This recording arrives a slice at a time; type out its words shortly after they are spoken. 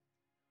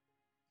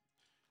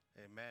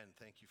Amen.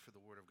 Thank you for the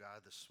word of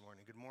God this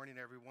morning. Good morning,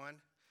 everyone.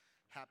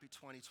 Happy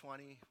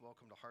 2020.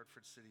 Welcome to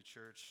Hartford City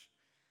Church.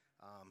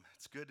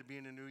 It's good to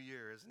be in a new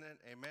year, isn't it?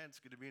 Amen.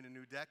 It's good to be in a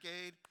new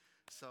decade.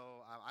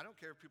 So I don't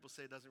care if people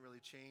say it doesn't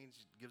really change.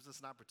 It gives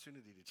us an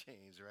opportunity to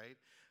change, right?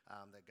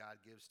 That God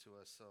gives to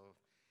us. So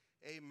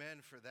amen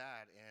for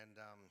that. And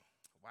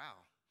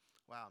wow,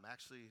 I'm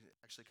actually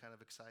kind of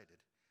excited.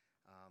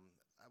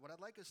 What I'd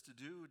like us to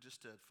do,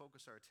 just to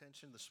focus our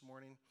attention this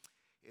morning,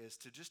 is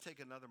to just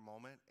take another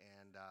moment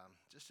and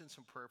just in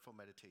some prayerful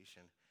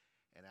meditation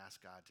and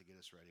ask God to get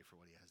us ready for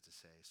what he has to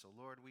say. So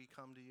Lord, we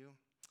come to you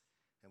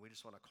and we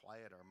just want to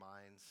quiet our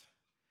minds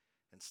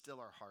and still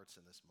our hearts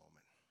in this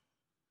moment.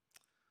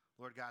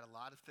 Lord God, a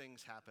lot of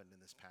things happened in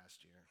this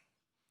past year.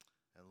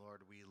 And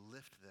Lord, we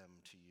lift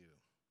them to you.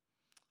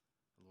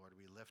 Lord,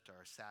 we lift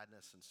our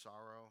sadness and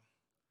sorrow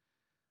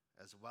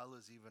as well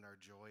as even our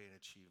joy and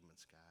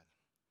achievements, God.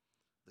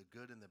 The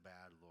good and the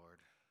bad,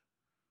 Lord,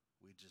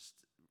 we just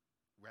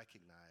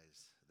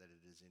recognize that it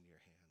is in your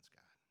hands,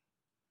 God.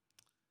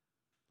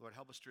 Lord,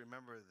 help us to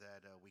remember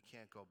that we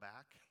can't go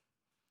back,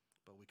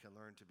 but we can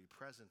learn to be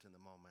present in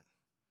the moment,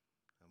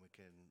 and we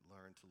can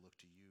learn to look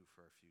to you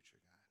for our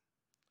future, God.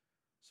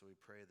 So we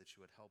pray that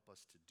you would help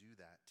us to do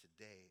that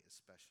today,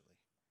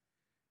 especially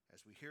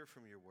as we hear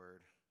from your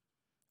word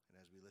and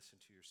as we listen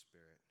to your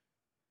spirit.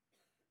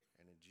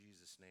 And in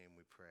Jesus' name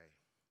we pray.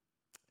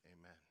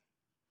 Amen.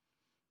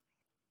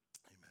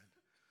 Amen.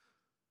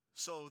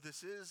 So this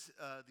is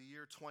the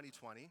year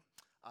 2020.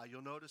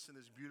 You'll notice in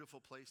this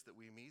beautiful place that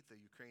we meet, the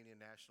Ukrainian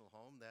National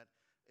Home, that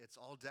it's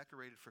all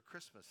decorated for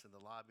Christmas in the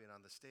lobby and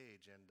on the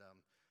stage. And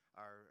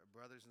our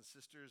brothers and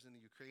sisters in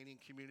the Ukrainian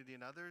community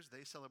and others,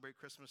 they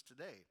celebrate Christmas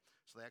today.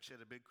 So they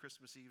actually had a big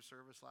Christmas Eve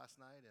service last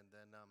night, and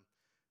then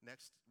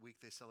next week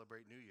they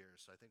celebrate New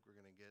Year's. So I think we're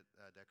going to get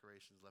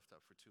decorations left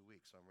up for 2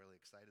 weeks. So I'm really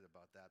excited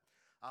about that.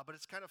 But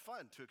it's kind of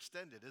fun to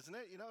extend it, isn't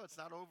it? You know, it's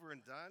not over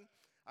and done.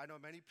 I know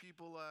many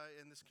people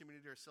in this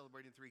community are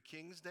celebrating Three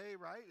Kings Day,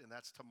 right? And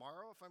that's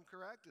tomorrow, if I'm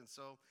correct. And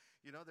so,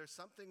 you know, there's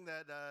something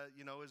that,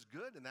 is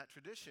good in that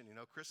tradition. You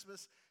know,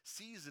 Christmas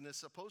season is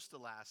supposed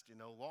to last,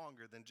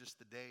 longer than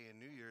just the day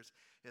in New Year's.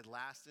 It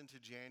lasts into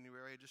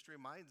January. It just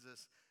reminds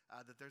us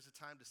that there's a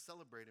time to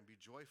celebrate and be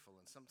joyful.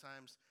 And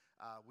sometimes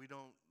we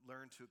don't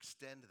learn to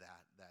extend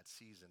that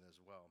season as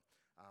well.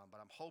 But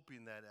I'm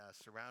hoping that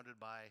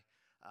surrounded by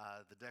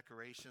the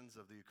decorations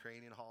of the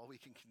Ukrainian Hall, we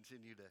can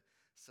continue to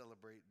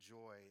celebrate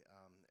joy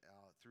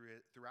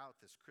throughout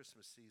this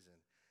Christmas season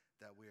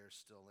that we are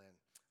still in.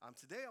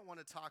 Today I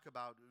want to talk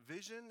about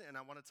vision, and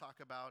I want to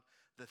talk about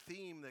the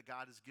theme that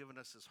God has given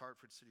us as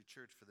Hartford City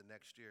Church for the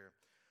next year.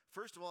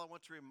 First of all, I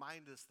want to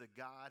remind us that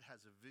God has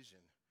a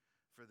vision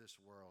for this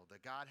world,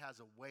 that God has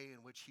a way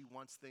in which he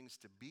wants things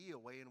to be, a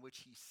way in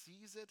which he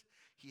sees it.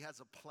 He has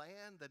a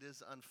plan that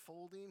is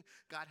unfolding.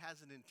 God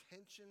has an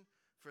intention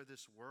for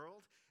this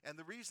world. And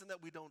the reason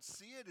that we don't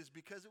see it is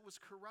because it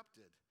was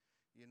corrupted.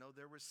 You know,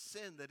 there was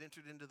sin that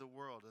entered into the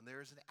world, and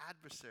there is an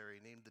adversary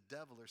named the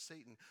devil or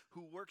Satan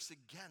who works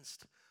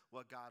against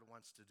what God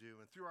wants to do.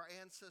 And through our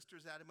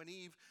ancestors, Adam and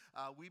Eve,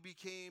 we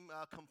became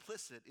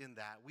complicit in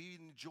that. We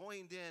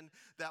joined in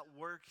that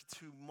work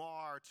to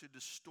mar, to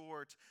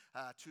distort,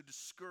 to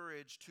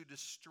discourage, to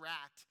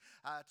distract,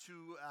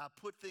 to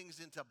put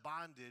things into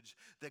bondage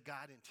that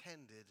God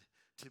intended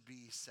to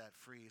be set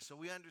free. So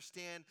we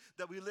understand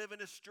that we live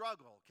in a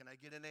struggle. Can I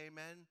get an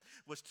amen?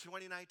 Was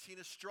 2019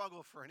 a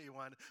struggle for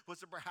anyone?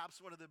 Was it perhaps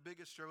one of the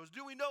biggest struggles?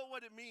 Do we know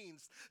what it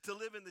means to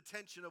live in the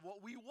tension of what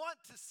we want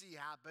to see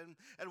happen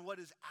and what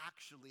has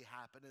actually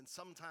happened? And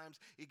sometimes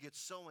it gets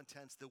so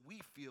intense that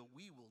we feel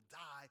we will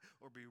die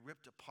or be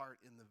ripped apart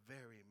in the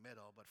very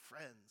middle. But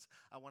friends,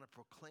 I want to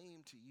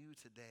proclaim to you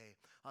today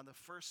on the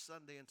first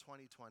Sunday in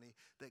 2020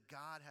 that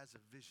God has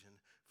a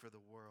vision for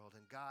the world,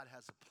 and God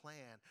has a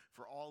plan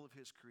for all of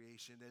his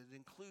creation, and it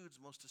includes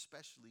most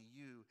especially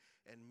you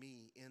and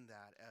me in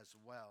that as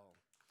well.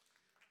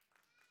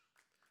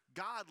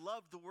 God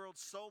loved the world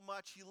so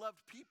much, he loved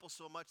people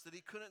so much that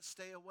he couldn't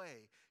stay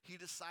away. He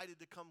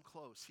decided to come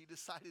close. He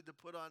decided to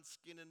put on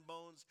skin and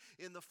bones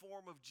in the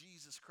form of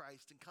Jesus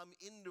Christ and come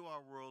into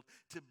our world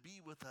to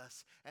be with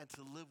us and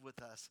to live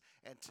with us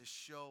and to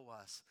show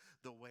us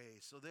the way.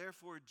 So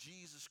therefore,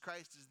 Jesus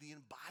Christ is the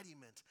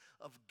embodiment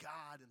of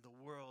God in the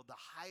world, the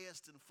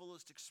highest and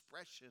fullest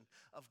expression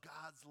of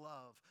God's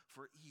love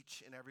for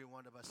each and every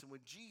one of us. And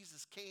when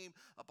Jesus came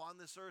upon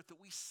this earth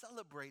that we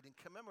celebrate and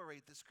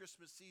commemorate this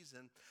Christmas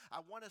season, I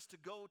want us to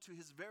go to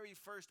his very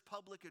first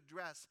public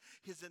address,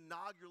 his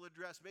inaugural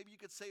address. Maybe you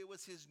could say it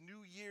was his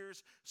New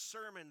Year's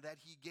sermon that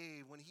he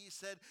gave when he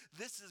said,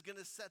 this is going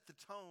to set the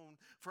tone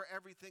for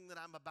everything that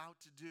I'm about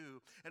to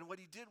do. And what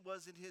he did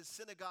was in his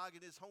synagogue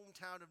in his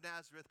hometown of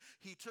Nazareth,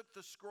 he took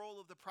the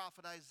scroll of the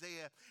prophet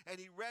Isaiah and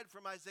he read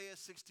from Isaiah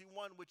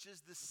 61, which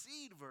is the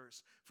seed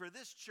verse for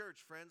this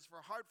church, friends,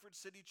 for Hartford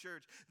City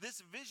Church.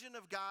 This vision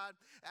of God,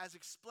 as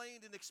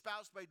explained and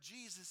espoused by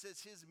Jesus as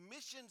his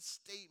mission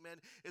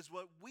statement, is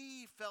what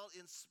we felt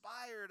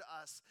inspired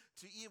us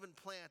to even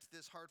plant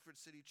this Hartford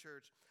City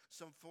Church.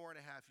 some 4.5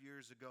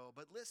 years ago.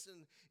 But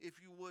listen,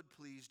 if you would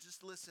please,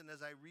 just listen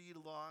as I read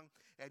along,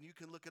 and you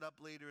can look it up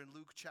later in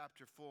Luke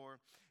chapter 4.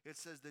 It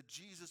says that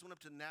Jesus went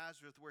up to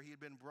Nazareth where he had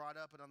been brought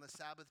up, and on the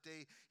Sabbath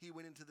day he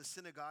went into the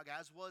synagogue,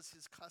 as was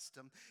his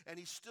custom, and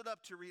he stood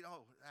up to read.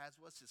 Oh, as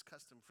was his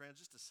custom, friends,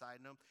 just a side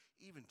note,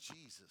 even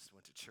Jesus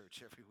went to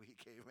church every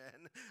week,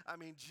 amen. I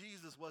mean,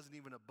 Jesus wasn't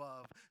even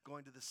above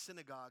going to the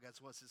synagogue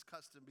as was his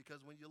custom,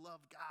 because when you love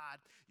God,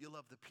 you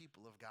love the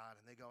people of God,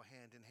 and they go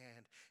hand in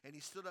hand. And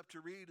he stood up to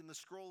read, and the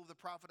scroll of the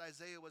prophet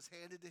Isaiah was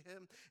handed to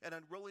him, and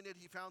unrolling it,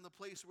 he found the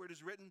place where it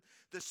is written,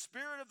 "The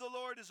Spirit of the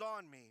Lord is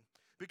on me,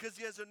 because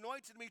he has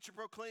anointed me to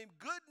proclaim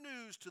good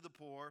news to the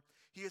poor.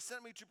 He has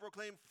sent me to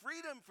proclaim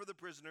freedom for the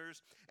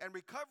prisoners and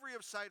recovery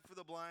of sight for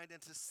the blind,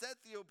 and to set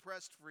the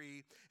oppressed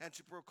free, and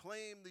to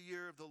proclaim the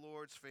year of the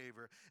Lord's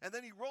favor." And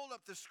then he rolled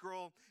up the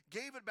scroll,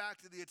 gave it back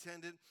to the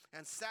attendant,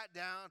 and sat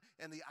down,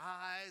 and the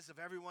eyes of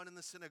everyone in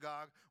the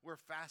synagogue were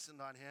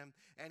fastened on him.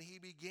 And he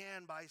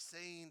began by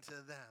saying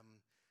to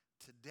them,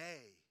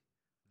 "Today,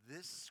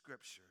 this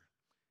scripture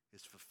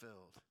is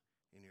fulfilled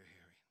in your hearing."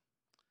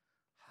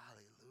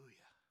 Hallelujah.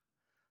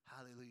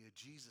 Hallelujah.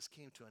 Jesus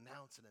came to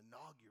announce and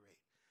inaugurate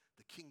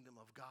the kingdom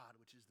of God,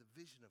 which is the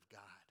vision of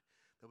God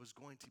that was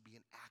going to be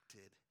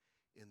enacted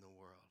in the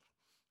world.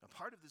 Now,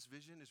 part of this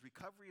vision is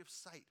recovery of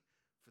sight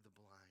for the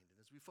blind. And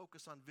as we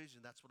focus on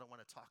vision, that's what I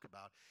want to talk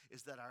about,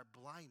 is that our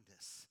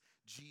blindness,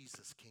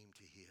 Jesus came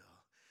to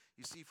heal.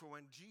 You see, for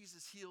when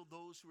Jesus healed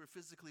those who were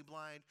physically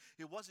blind,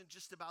 it wasn't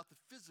just about the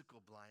physical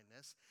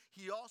blindness.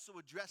 He also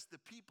addressed the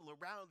people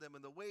around them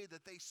in the way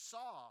that they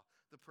saw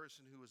the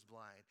person who was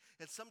blind.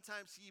 And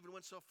sometimes he even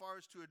went so far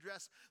as to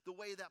address the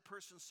way that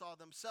person saw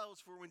themselves.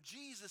 For when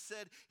Jesus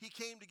said he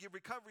came to give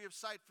recovery of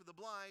sight for the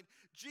blind,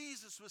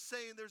 Jesus was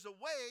saying there's a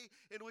way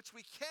in which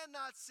we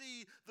cannot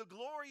see the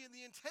glory and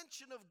the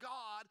intention of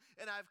God,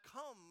 and I've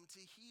come to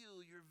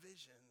heal your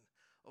vision.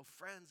 Oh,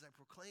 friends, I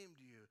proclaim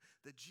to you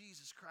that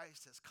Jesus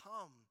Christ has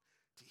come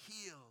to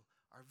heal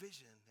our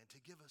vision and to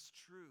give us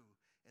true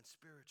and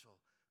spiritual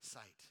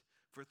sight.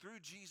 For through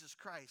Jesus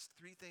Christ,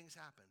 three things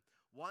happen.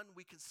 One,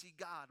 we can see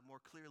God more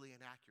clearly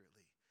and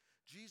accurately.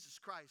 Jesus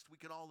Christ, we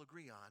can all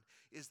agree on,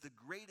 is the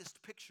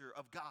greatest picture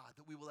of God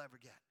that we will ever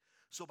get.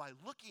 So by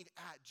looking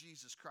at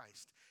Jesus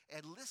Christ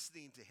and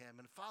listening to him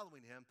and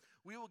following him,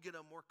 we will get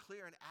a more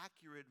clear and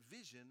accurate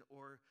vision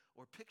or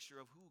picture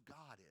of who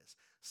God is.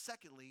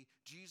 Secondly,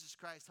 Jesus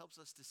Christ helps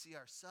us to see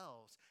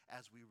ourselves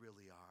as we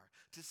really are,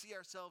 to see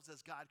ourselves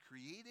as God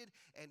created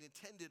and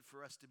intended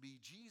for us to be.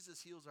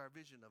 Jesus heals our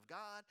vision of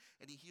God,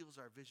 and he heals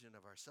our vision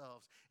of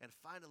ourselves. And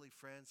finally,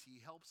 friends, he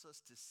helps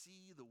us to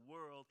see the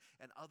world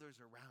and others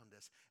around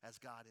us as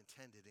God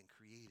intended and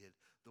created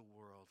the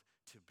world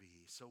to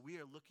be. So we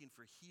are looking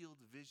for healed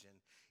vision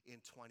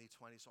in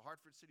 2020. So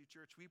Hartford City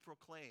Church, we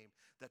proclaim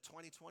that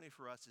 2020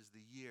 for us is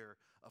the year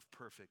of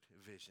perfect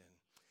vision.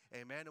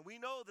 Amen. And we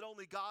know that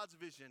only God's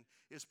vision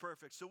is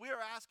perfect. So we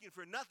are asking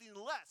for nothing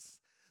less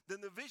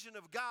than the vision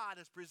of God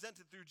as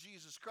presented through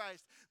Jesus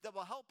Christ that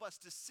will help us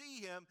to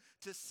see him,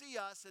 to see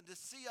us, and to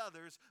see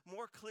others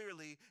more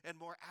clearly and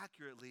more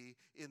accurately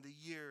in the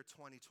year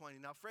 2020.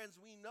 Now, friends,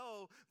 we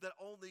know that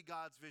only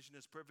God's vision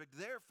is perfect.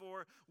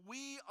 Therefore,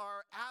 we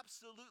are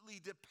absolutely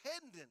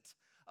dependent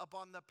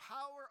upon the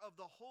power of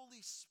the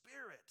Holy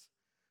Spirit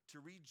to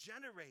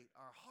regenerate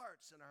our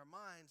hearts and our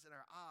minds and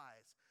our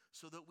eyes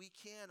so that we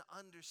can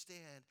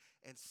understand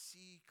and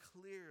see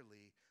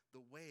clearly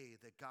the way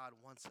that God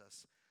wants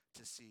us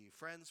to see.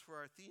 Friends, for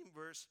our theme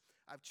verse,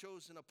 I've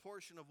chosen a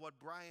portion of what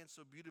Brian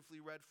so beautifully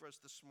read for us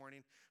this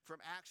morning from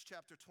Acts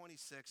chapter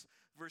 26,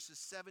 verses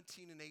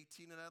 17 and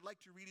 18. And I'd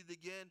like to read it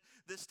again,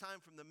 this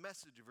time from the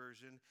Message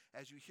version,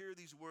 as you hear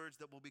these words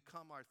that will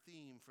become our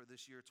theme for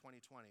this year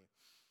 2020.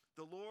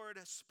 The Lord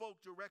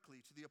spoke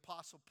directly to the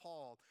Apostle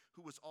Paul,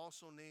 who was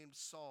also named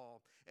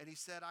Saul, and he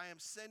said, "I am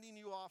sending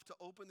you off to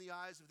open the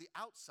eyes of the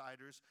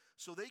outsiders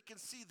so they can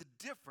see the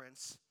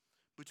difference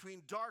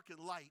between dark and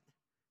light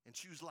and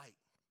choose light,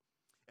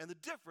 and the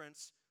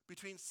difference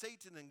between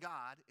Satan and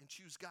God and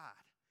choose God.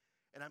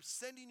 And I'm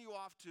sending you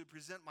off to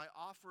present my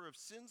offer of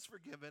sins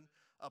forgiven,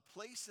 a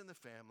place in the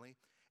family,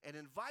 and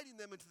inviting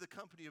them into the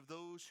company of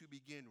those who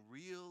begin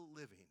real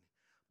living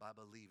by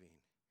believing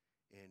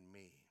in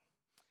me."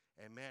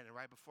 Amen. And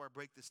right before I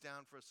break this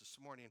down for us this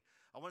morning,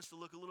 I want us to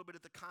look a little bit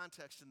at the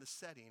context and the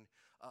setting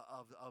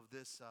of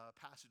this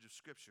passage of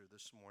Scripture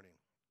this morning.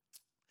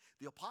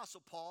 The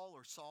Apostle Paul,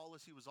 or Saul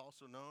as he was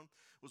also known,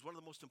 was one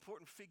of the most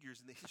important figures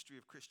in the history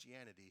of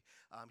Christianity.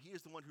 He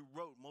is the one who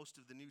wrote most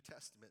of the New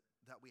Testament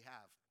that we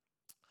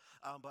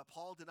have. But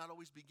Paul did not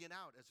always begin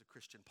out as a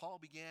Christian. Paul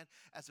began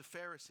as a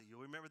Pharisee. You'll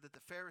remember that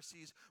the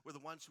Pharisees were the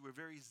ones who were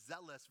very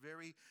zealous,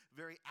 very,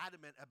 very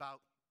adamant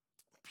about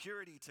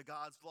purity to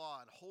God's law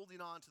and holding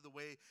on to the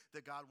way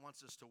that God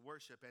wants us to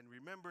worship. And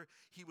remember,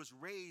 he was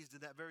raised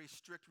in that very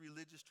strict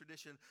religious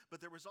tradition,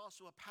 but there was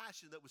also a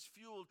passion that was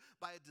fueled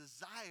by a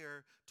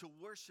desire to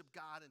worship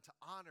God and to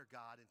honor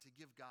God and to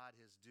give God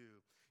his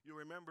due. You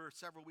remember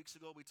several weeks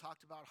ago we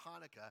talked about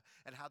Hanukkah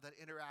and how that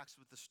interacts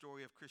with the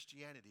story of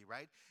Christianity,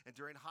 right? And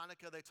during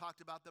Hanukkah they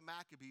talked about the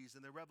Maccabees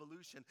and their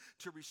revolution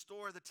to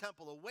restore the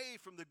temple away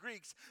from the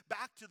Greeks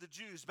back to the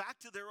Jews, back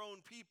to their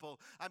own people.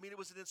 I mean, it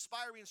was an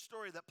inspiring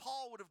story that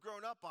Paul would have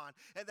grown up on,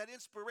 and that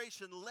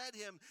inspiration led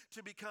him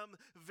to become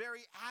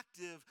very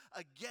active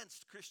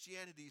against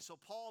Christianity. So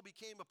Paul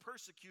became a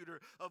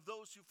persecutor of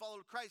those who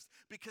followed Christ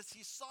because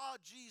he saw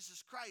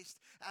Jesus Christ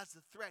as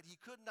a threat. He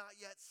could not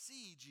yet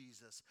see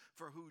Jesus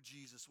for who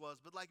Jesus was.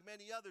 But like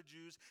many other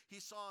Jews, he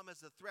saw him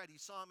as a threat. He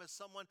saw him as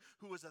someone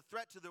who was a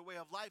threat to their way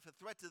of life, a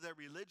threat to their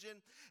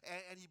religion,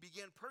 and he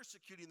began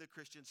persecuting the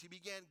Christians. He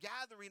began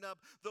gathering up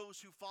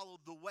those who followed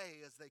the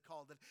way, as they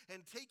called it,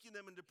 and taking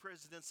them into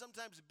prison and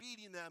sometimes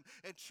beating them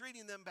and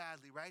treating them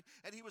badly, right?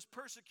 And he was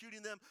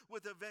persecuting them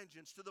with a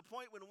vengeance, to the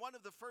point when one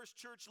of the first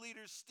church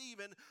leaders,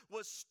 Stephen,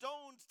 was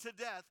stoned to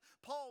death.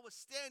 Paul was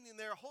standing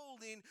there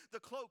holding the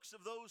cloaks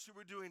of those who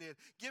were doing it,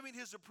 giving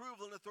his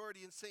approval and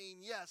authority and saying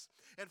yes.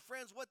 And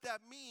friends, what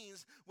that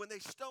means when they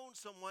stoned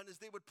someone is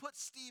they would put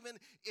Stephen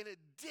in a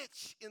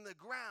ditch in the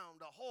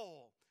ground, a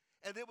hole,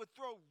 and they would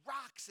throw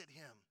rocks at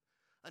him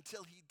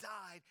until he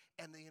died,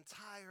 and the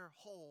entire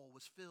hole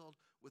was filled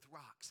with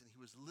rocks, and he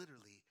was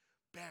literally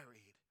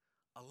buried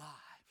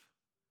alive.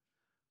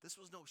 This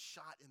was no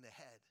shot in the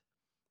head.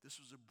 This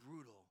was a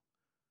brutal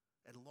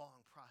and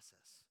long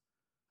process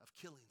of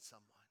killing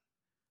someone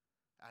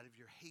out of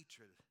your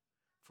hatred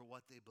for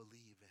what they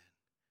believe in.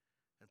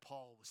 And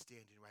Paul was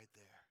standing right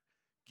there,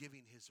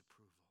 giving his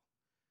approval.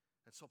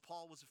 And so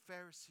Paul was a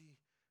Pharisee,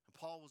 and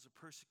Paul was a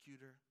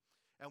persecutor.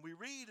 And we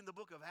read in the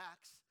book of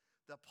Acts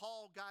that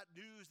Paul got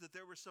news that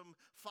there were some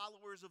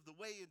followers of the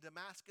way in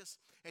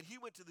Damascus, and he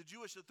went to the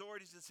Jewish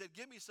authorities and said,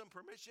 give me some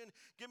permission,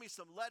 give me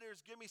some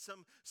letters, give me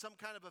some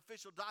kind of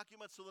official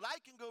documents so that I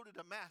can go to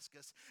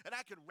Damascus and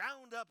I can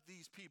round up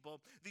these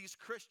people, these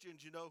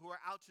Christians, who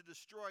are out to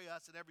destroy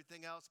us and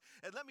everything else,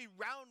 and let me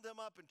round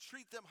them up and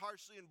treat them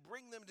harshly and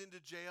bring them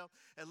into jail,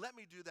 and let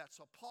me do that.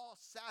 So Paul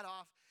sat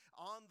off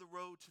on the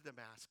road to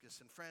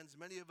Damascus. And friends,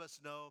 many of us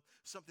know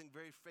something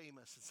very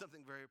famous and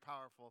something very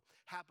powerful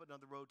happened on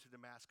the road to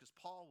Damascus.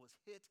 Paul was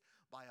hit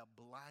by a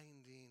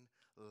blinding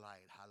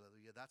light.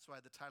 Hallelujah. That's why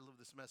the title of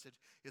this message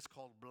is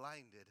called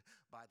Blinded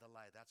by the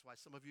Light. That's why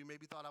some of you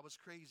maybe thought I was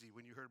crazy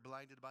when you heard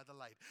Blinded by the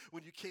Light,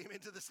 when you came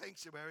into the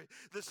sanctuary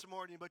this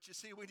morning. But you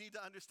see, we need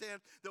to understand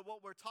that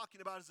what we're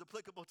talking about is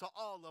applicable to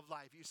all of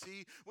life. You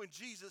see, when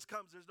Jesus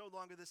comes, there's no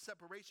longer this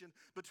separation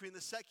between the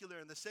secular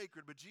and the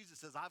sacred, but Jesus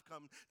says, I've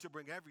come to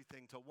bring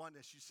everything to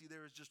oneness. You see,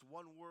 there is just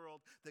one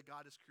world that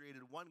God has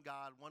created, one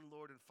God, one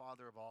Lord and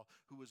Father of all,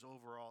 who is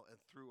over all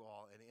and through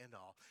all and in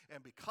all.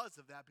 And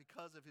because of that,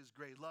 because of his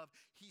great love,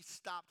 he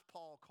stopped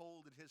Paul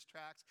cold in his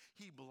tracks.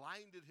 He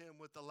blinded him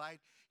with the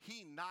light.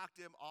 He knocked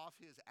him off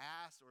his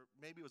ass, or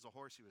maybe it was a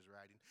horse he was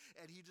riding,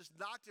 and he just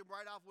knocked him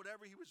right off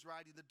whatever he was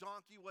riding, the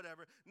donkey,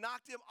 whatever,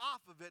 knocked him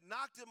off of it,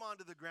 knocked him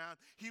onto the ground.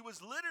 He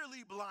was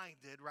literally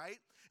blinded,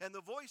 right? And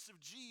the voice of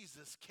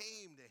Jesus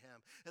came to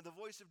him, and the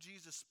voice of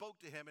Jesus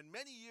spoke to him. And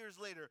many years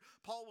later,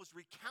 Paul was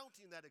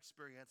recounting that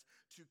experience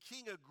to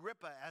King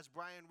Agrippa, as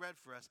Brian read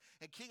for us.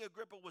 And King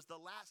Agrippa was the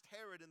last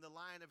Herod in the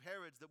line of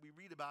Herods that we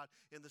read about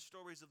in the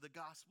stories of the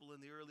gospel and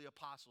the early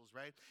apostles,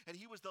 right? And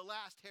he was the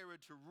last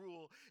Herod to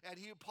rule, and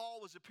Paul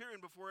was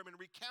appearing before him and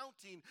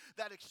recounting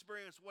that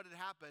experience, what had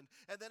happened.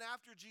 And then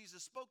after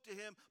Jesus spoke to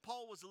him,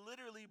 Paul was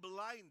literally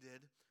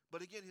blinded, but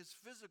again, his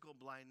physical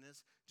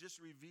blindness just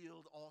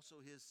revealed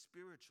also his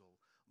spiritual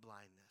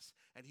blindness.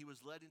 And he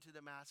was led into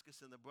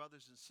Damascus, and the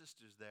brothers and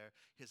sisters there,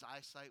 his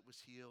eyesight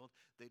was healed.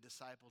 They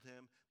discipled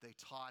him, they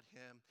taught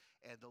him,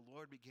 and the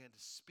Lord began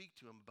to speak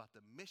to him about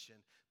the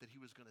mission that he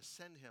was going to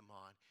send him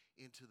on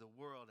into the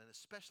world, and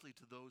especially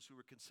to those who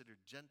were considered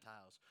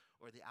Gentiles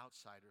or the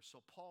outsiders.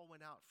 So Paul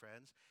went out,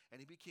 friends, and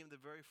he became the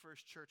very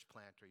first church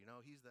planter.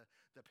 He's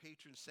the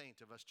patron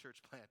saint of us church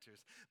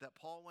planters. That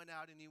Paul went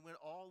out and he went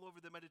all over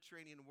the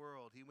Mediterranean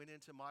world. He went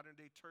into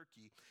modern-day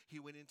Turkey.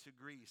 He went into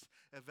Greece.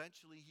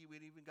 Eventually, he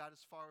even got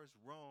as far as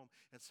Rome,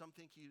 and some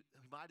think he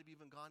might have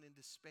even gone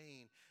into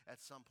Spain at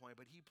some point.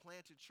 But he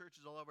planted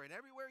churches all over, and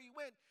everywhere he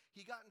went,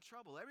 he got in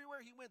trouble. Everywhere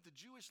he went, the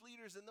Jewish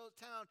leaders in those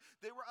towns,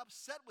 they were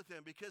upset with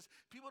him because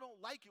people don't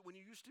like it when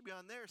you used to be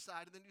on their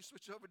side and then you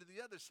switch over to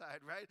the other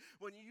side, right?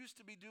 When you used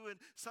to be doing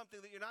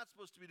something that you're not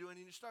supposed to be doing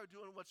and you start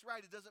doing what's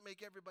right, it doesn't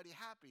make everybody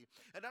happy.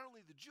 And not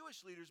only the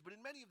Jewish leaders, but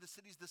in many of the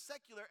cities, the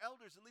secular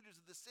elders and leaders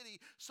of the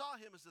city saw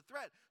him as a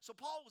threat. So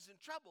Paul was in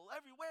trouble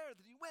everywhere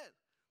that he went.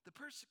 The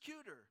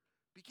persecutor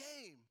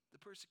became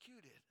the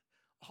persecuted,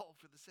 all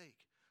for the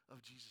sake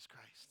of Jesus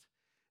Christ.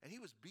 And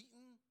he was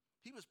beaten.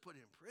 He was put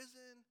in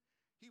prison.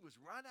 He was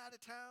run out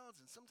of towns,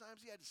 and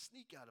sometimes he had to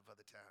sneak out of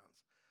other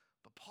towns.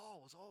 But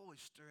Paul was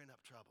always stirring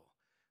up trouble.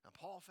 And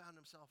Paul found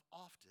himself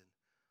often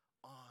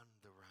on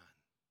the run.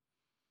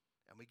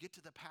 And we get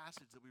to the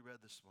passage that we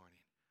read this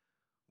morning,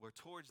 where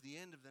towards the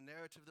end of the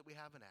narrative that we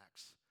have in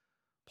Acts,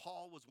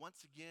 Paul was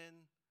once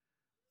again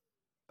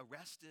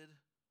arrested,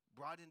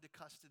 brought into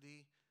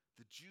custody,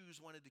 The Jews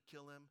wanted to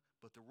kill him,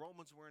 but the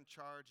Romans were in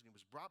charge, and he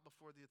was brought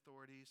before the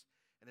authorities.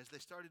 And as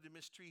they started to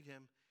mistreat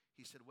him,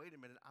 he said, wait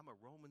a minute, I'm a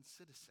Roman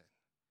citizen.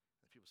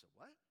 And people said,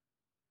 what?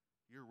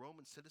 You're a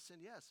Roman citizen?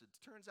 Yes, it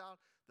turns out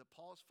that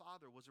Paul's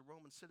father was a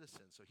Roman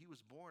citizen. So he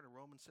was born a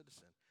Roman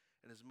citizen,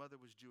 and his mother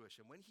was Jewish.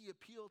 And when he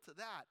appealed to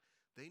that,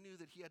 they knew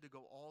that he had to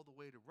go all the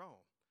way to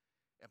Rome.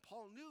 And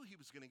Paul knew he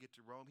was going to get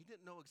to Rome. He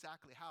didn't know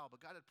exactly how,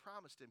 but God had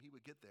promised him he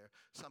would get there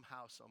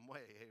somehow, some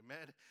way.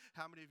 Amen.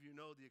 How many of you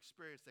know the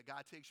experience that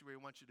God takes you where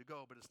he wants you to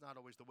go, but it's not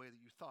always the way that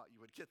you thought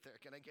you would get there?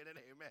 Can I get an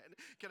amen?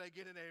 Can I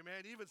get an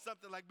amen? Even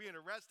something like being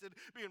arrested,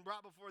 being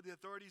brought before the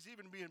authorities,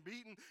 even being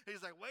beaten.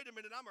 He's like, wait a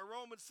minute, I'm a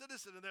Roman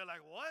citizen. And they're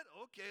like, what?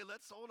 Okay,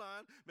 let's hold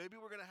on.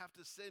 Maybe we're going to have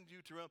to send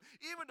you to Rome.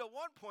 Even to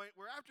one point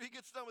where after he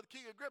gets done with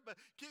King Agrippa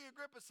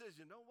says,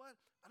 you know what?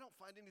 I don't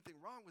find anything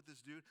wrong with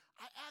this dude.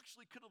 I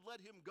actually could have let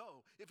him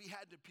go if he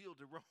hadn't appealed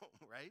to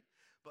Rome, right?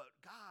 But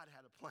God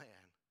had a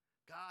plan.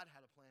 God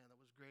had a plan that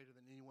was greater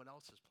than anyone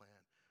else's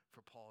plan for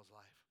Paul's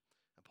life.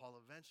 And Paul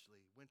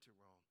eventually went to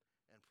Rome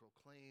and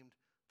proclaimed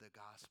the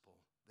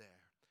gospel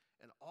there.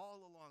 And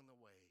all along the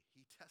way,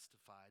 he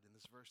testified in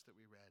this verse that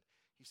we read.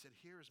 He said,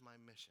 here is my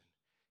mission.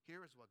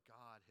 Here is what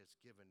God has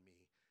given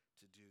me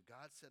to do.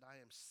 God said,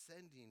 I am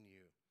sending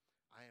you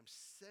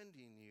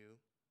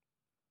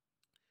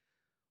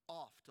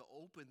off to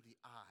open the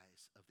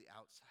eyes of the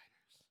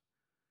outsiders.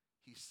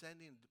 He's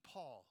sending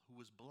Paul, who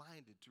was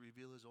blinded, to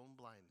reveal his own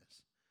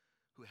blindness,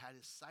 who had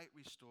his sight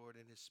restored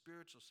and his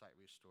spiritual sight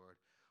restored,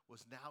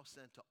 was now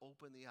sent to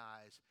open the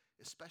eyes,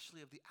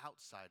 especially of the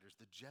outsiders,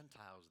 the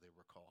Gentiles they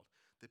were called,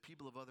 the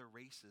people of other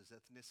races,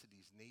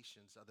 ethnicities,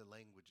 nations, other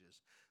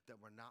languages that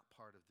were not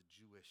part of the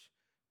Jewish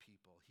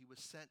people. He was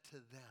sent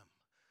to them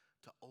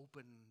to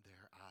open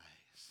their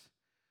eyes.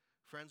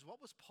 Friends,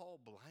 what was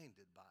Paul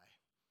blinded by?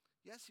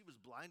 Yes, he was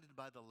blinded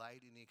by the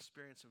light and he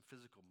experienced some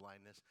physical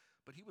blindness,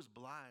 but he was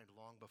blind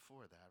long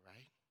before that,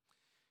 right?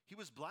 He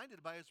was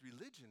blinded by his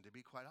religion, to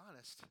be quite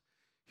honest.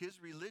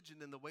 His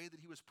religion and the way that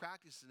he was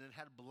practicing it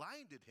had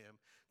blinded him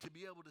to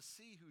be able to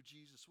see who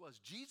Jesus was.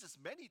 Jesus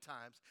many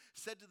times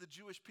said to the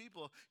Jewish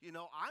people, you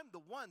know, I'm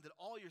the one that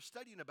all you're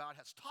studying about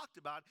has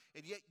talked about,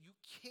 and yet you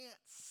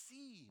can't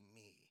see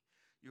me.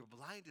 You're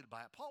blinded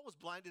by it. Paul was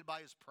blinded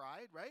by his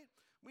pride, right?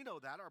 We know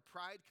that. Our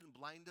pride can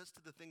blind us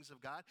to the things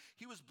of God.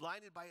 He was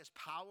blinded by his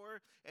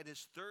power and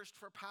his thirst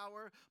for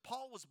power.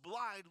 Paul was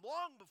blind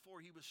long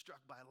before he was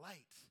struck by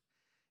light.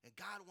 And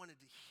God wanted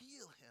to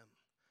heal him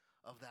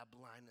of that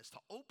blindness,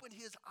 to open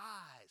his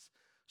eyes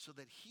so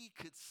that he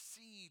could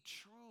see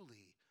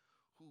truly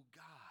who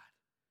God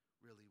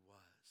really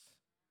was.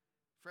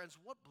 Friends,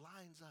 what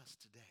blinds us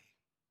today?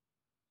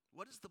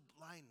 What is the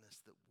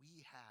blindness that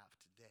we have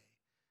today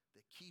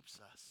that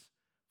keeps us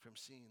from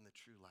seeing the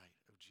true light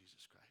of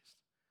Jesus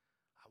Christ?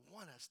 I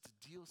want us to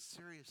deal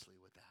seriously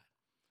with that,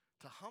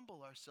 to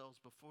humble ourselves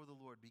before the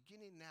Lord,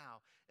 beginning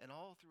now and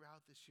all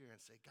throughout this year,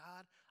 and say,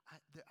 God,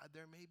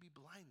 there may be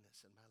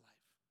blindness in my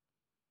life.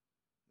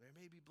 There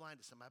may be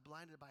blindness. Am I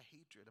blinded by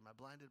hatred? Am I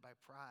blinded by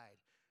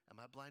pride? Am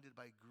I blinded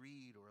by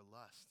greed or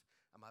lust?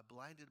 Am I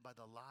blinded by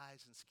the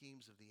lies and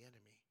schemes of the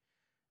enemy?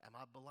 Am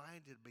I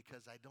blinded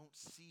because I don't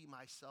see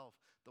myself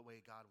the way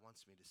God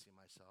wants me to see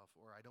myself,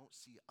 or I don't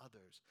see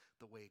others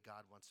the way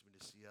God wants me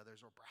to see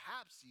others, or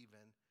perhaps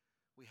even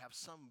we have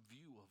some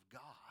view of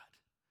God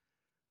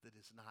that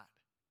is not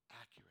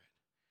accurate.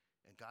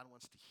 And God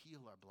wants to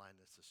heal our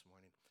blindness this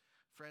morning.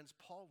 Friends,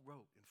 Paul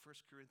wrote in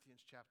 1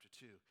 Corinthians chapter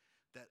 2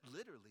 that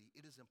literally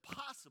it is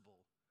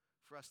impossible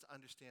for us to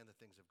understand the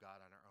things of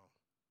God on our own.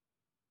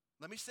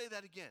 Let me say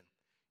that again.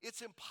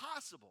 It's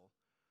impossible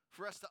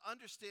for us to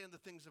understand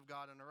the things of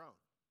God on our own.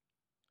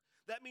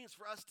 That means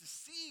for us to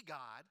see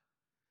God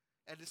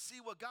and to see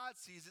what God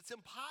sees, it's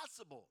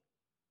impossible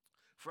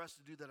for us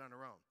to do that on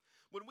our own.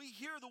 When we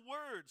hear the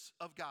words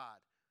of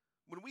God,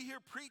 when we hear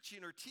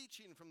preaching or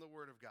teaching from the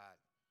Word of God,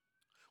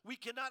 we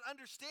cannot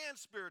understand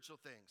spiritual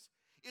things.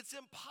 It's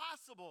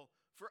impossible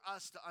for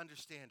us to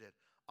understand it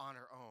on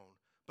our own.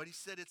 But he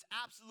said it's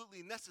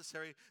absolutely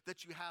necessary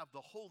that you have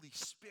the Holy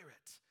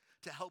Spirit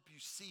to help you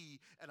see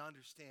and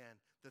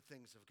understand the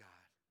things of God.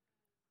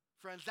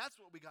 Friends, that's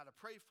what we got to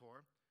pray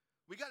for.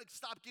 We got to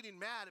stop getting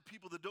mad at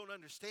people that don't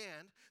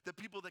understand, the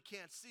people that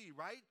can't see,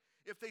 right?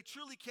 If they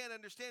truly can't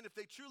understand, if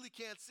they truly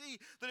can't see,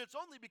 then it's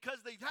only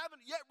because they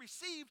haven't yet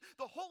received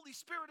the Holy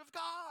Spirit of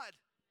God.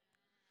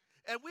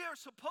 And we are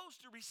supposed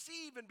to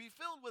receive and be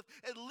filled with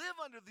and live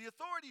under the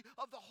authority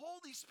of the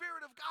Holy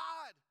Spirit of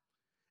God.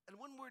 And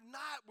when we're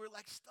not, we're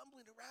like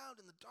stumbling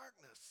around in the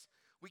darkness.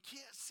 We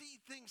can't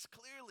see things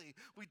clearly.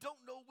 We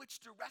don't know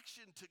which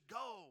direction to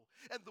go.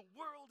 And the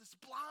world is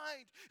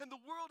blind, and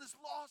the world is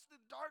lost in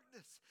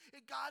darkness.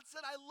 And God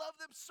said, I love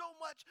them so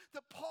much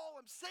that,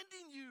 Paul, I'm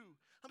sending you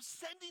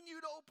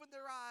to open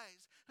their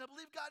eyes. And I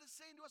believe God is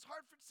saying to us,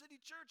 Hartford City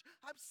Church,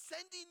 I'm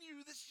sending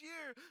you this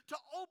year to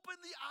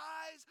open the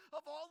eyes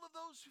of all of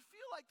those who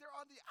feel like they're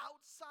on the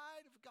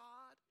outside of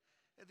God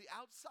and the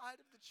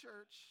outside of the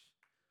church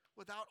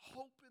without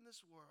hope in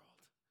this world.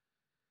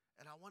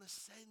 And I want to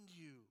send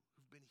you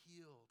who've been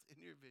healed in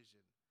your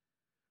vision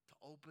to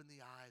open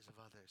the eyes of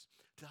others,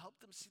 to help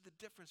them see the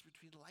difference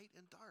between light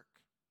and dark.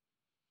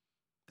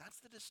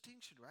 That's the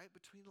distinction, right,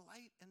 between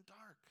light and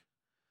dark.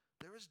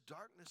 There is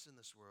darkness in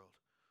this world.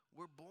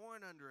 We're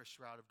born under a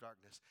shroud of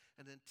darkness.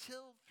 And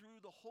until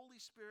through the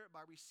Holy Spirit,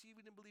 by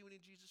receiving and believing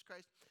in Jesus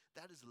Christ,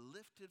 that is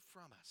lifted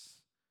from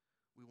us,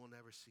 we will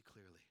never see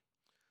clearly.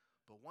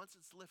 But once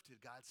it's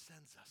lifted, God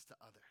sends us to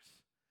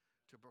others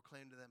to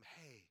proclaim to them,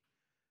 hey,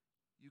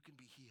 you can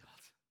be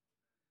healed.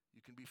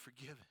 You can be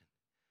forgiven.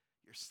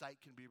 Your sight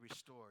can be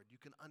restored. You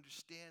can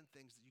understand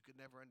things that you could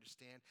never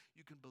understand.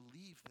 You can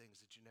believe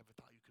things that you never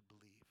thought you could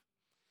believe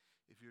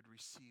if you would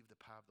receive the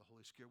power of the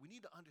Holy Spirit. We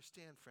need to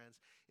understand, friends,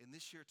 in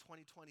this year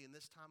 2020, in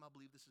this time, I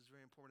believe this is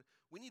very important.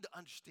 We need to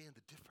understand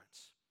the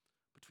difference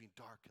between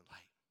dark and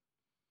light,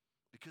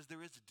 because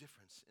there is a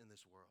difference in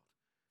this world,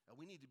 and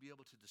we need to be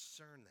able to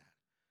discern that.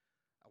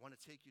 I want to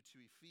take you to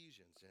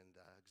Ephesians, and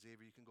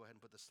Xavier, you can go ahead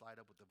and put the slide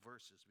up with the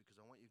verses, because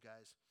I want you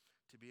guys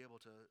to be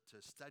able to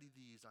study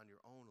these on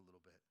your own a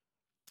little bit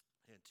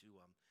and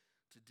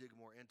to dig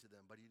more into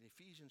them. But in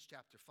Ephesians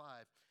chapter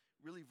 5,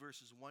 really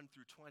verses 1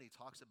 through 20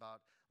 talks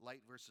about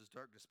light versus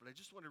darkness. But I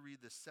just want to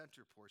read this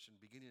center portion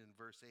beginning in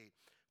verse 8.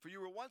 For you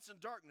were once in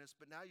darkness,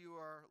 but now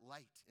you are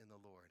light in the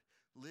Lord.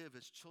 Live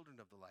as children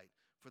of the light,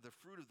 for the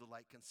fruit of the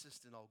light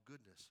consists in all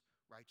goodness,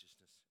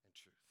 righteousness, and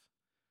truth.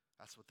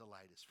 That's what the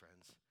light is,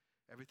 friends.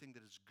 Everything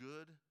that is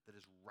good, that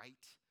is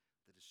right,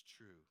 that is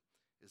true,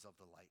 is of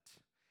the light.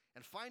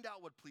 And find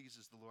out what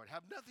pleases the Lord.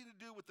 Have nothing to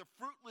do with the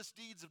fruitless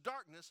deeds of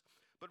darkness,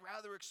 but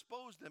rather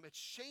expose them.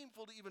 It's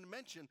shameful to even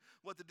mention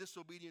what the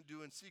disobedient do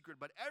in secret,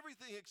 but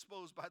everything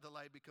exposed by the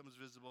light becomes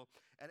visible,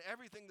 and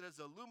everything that is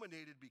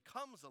illuminated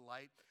becomes a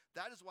light.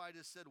 That is why it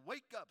is said,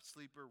 wake up,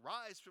 sleeper,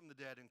 rise from the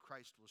dead, and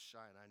Christ will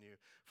shine on you.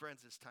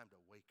 Friends, it's time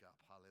to wake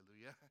up.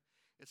 Hallelujah.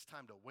 It's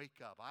time to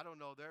wake up. I don't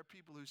know. There are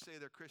people who say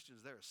they're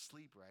Christians. They're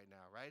asleep right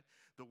now, right?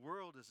 The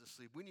world is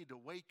asleep. We need to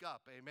wake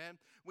up.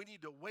 Amen. We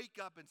need to wake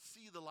up and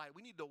see the light.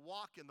 We need to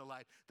walk in the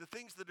light. The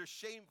things that are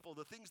shameful,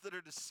 the things that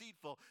are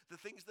deceitful,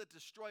 the things that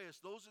destroy us,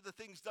 those are the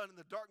things done in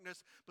the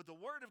darkness. But the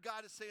word of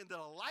God is saying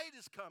that a light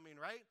is coming,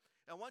 right?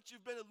 And once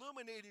you've been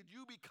illuminated,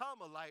 you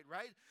become a light,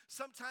 right?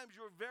 Sometimes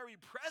your very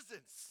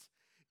presence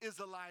is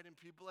a light in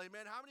people.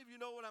 Amen. How many of you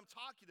know what I'm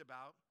talking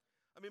about?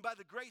 I mean, by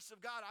the grace of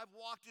God, I've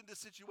walked into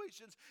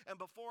situations, and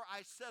before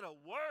I said a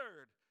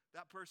word,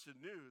 that person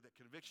knew that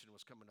conviction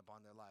was coming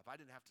upon their life. I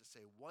didn't have to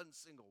say one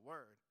single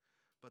word,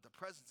 but the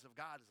presence of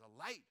God is a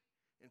light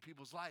in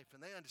people's life,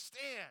 and they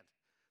understand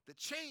that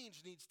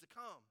change needs to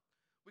come.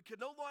 We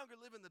can no longer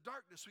live in the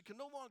darkness. We can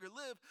no longer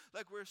live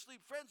like we're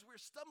asleep. Friends, we're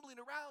stumbling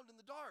around in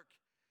the dark,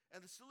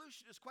 and the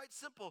solution is quite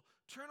simple.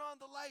 Turn on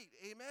the light.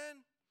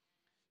 Amen.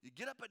 You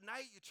get up at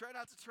night, you try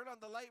not to turn on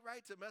the light,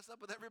 right, to mess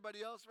up with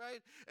everybody else, right?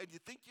 And you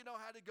think you know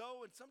how to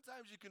go, and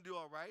sometimes you can do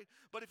all right.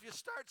 But if you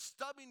start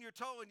stubbing your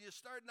toe and you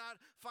start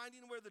not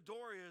finding where the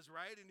door is,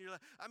 right, and you're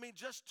like,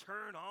 just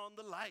turn on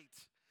the light,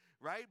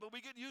 right? But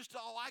we get used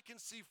to, I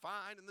can see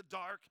fine in the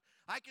dark.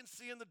 I can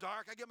see in the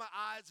dark. I get my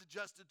eyes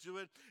adjusted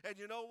to it. And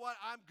you know what?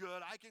 I'm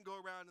good. I can go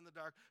around in the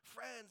dark.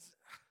 Friends,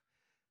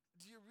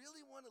 do you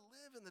really want to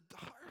live in the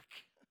dark?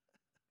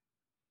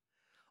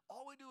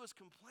 All we do is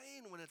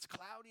complain when it's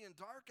cloudy and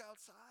dark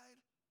outside,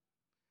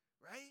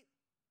 right?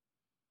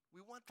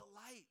 We want the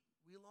light.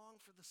 We long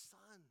for the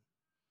sun.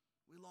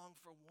 We long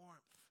for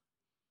warmth.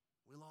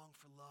 We long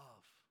for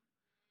love.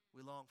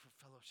 We long for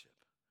fellowship.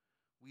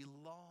 We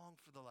long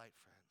for the light,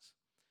 friends.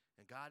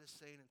 And God is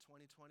saying in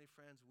 2020,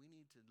 friends, we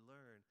need to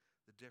learn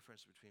the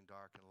difference between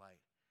dark and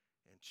light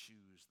and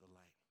choose the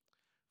light.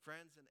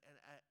 Friends, and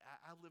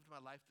I've lived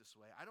my life this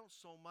way. I don't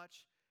so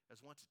much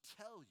as want to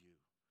tell you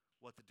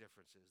what the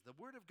difference is. The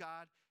Word of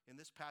God in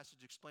this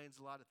passage explains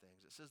a lot of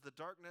things. It says the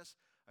darkness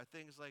are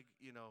things like,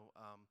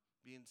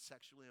 being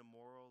sexually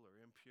immoral or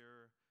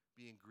impure,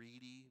 being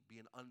greedy,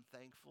 being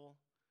unthankful.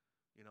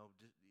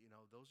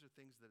 Those are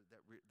things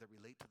that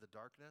relate to the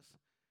darkness.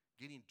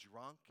 Getting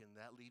drunk and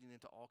that leading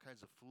into all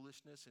kinds of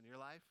foolishness in your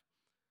life.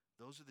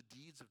 Those are the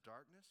deeds of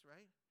darkness,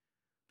 right?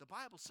 The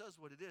Bible says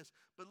what it is.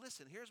 But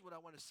listen, here's what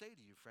I want to say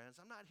to you, friends.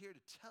 I'm not here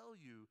to tell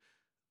you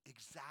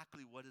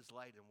exactly what is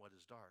light and what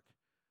is dark.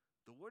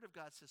 The Word of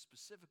God says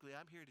specifically,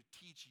 I'm here to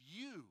teach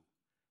you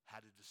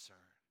how to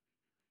discern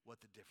what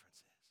the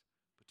difference is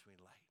between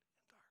light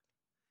and dark.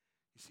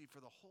 You see, for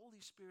the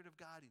Holy Spirit of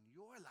God in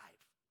your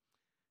life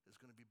is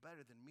going to be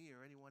better than me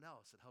or anyone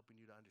else at helping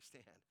you to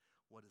understand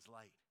what is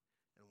light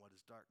and what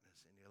is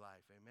darkness in your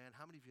life. Amen.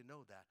 How many of you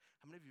know that?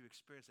 How many of you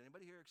experienced?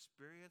 Anybody here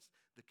experienced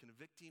the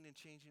convicting and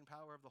changing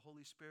power of the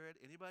Holy Spirit?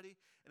 Anybody?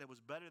 And it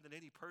was better than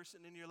any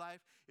person in your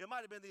life? It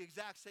might have been the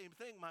exact same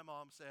thing, my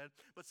mom said,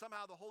 but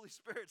somehow the Holy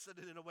Spirit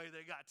said it in a way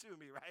that got to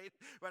me, right?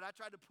 Right? I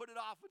tried to put it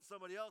off when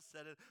somebody else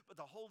said it, but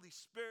the Holy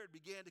Spirit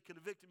began to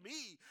convict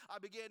me.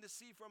 I began to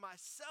see for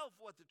myself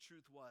what the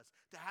truth was,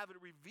 to have it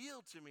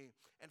revealed to me.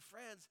 And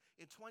friends,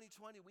 in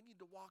 2020, we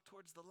need to walk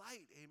towards the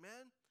light.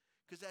 Amen?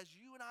 Because as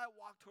you and I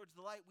walk towards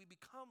the light, we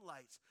become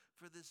lights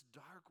for this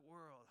dark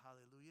world.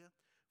 Hallelujah.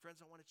 Friends,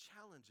 I want to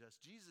challenge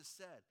us. Jesus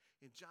said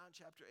in John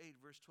chapter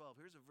 8, verse 12,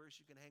 here's a verse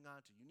you can hang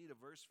on to. You need a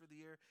verse for the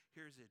year?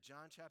 Here's it.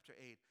 John chapter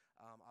 8,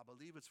 I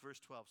believe it's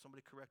verse 12.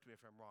 Somebody correct me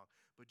if I'm wrong.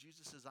 But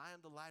Jesus says, I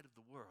am the light of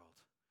the world.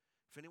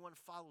 If anyone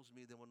follows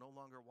me, they will no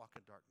longer walk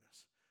in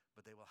darkness,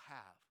 but they will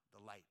have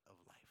the light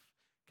of life.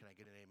 Can I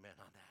get an amen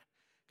on that?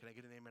 Can I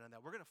get an amen on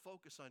that? We're going to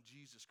focus on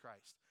Jesus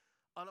Christ.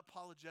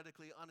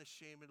 Unapologetically,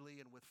 unashamedly,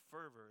 and with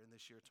fervor in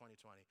this year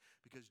 2020,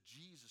 because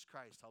Jesus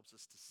Christ helps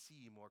us to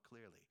see more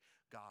clearly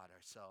God,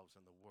 ourselves,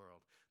 and the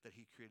world that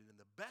he created.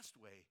 And the best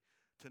way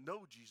to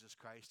know Jesus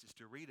Christ is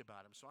to read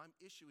about him. So I'm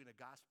issuing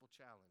a gospel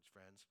challenge,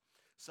 friends.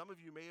 Some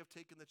of you may have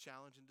taken the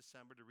challenge in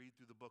December to read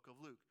through the book of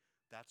Luke.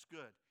 That's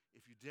good.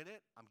 If you didn't,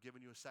 I'm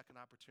giving you a second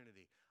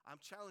opportunity. I'm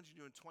challenging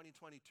you in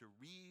 2020 to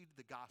read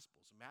the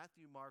Gospels,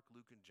 Matthew, Mark,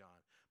 Luke, and John,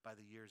 by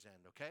the year's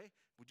end, okay?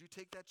 Would you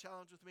take that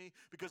challenge with me?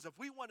 Because if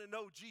we want to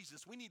know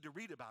Jesus, we need to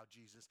read about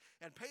Jesus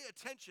and pay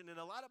attention.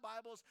 In a lot of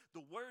Bibles,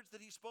 the words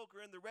that he spoke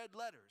are in the red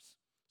letters.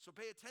 So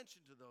pay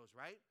attention to those,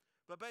 right?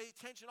 But pay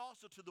attention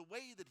also to the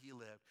way that he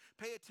lived.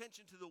 Pay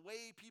attention to the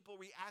way people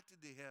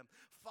reacted to him.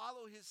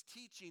 Follow his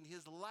teaching,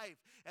 his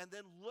life, and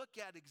then look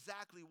at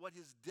exactly what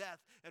his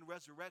death and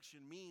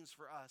resurrection means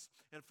for us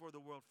and for the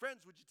world.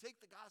 Friends, would you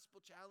take the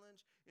gospel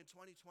challenge in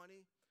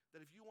 2020? That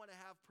if you want to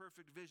have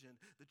perfect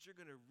vision, that you're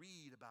going to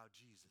read about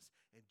Jesus.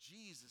 And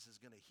Jesus is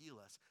going to heal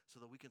us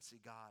so that we can see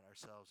God,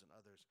 ourselves, and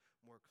others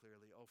more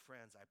clearly. Oh,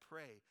 friends, I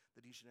pray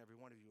that each and every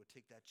one of you would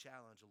take that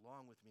challenge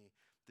along with me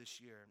this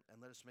year.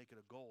 And let us make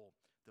it a goal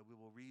that we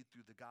will read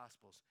through the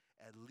Gospels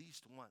at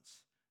least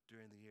once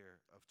during the year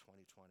of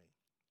 2020.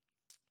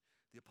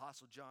 The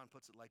Apostle John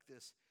puts it like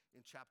this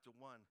in chapter 1,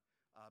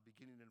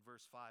 beginning in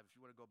verse 5. If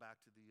you want to go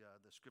back to the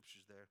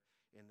scriptures there,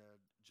 in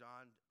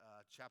John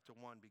chapter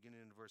 1,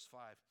 beginning in verse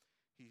 5,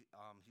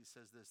 he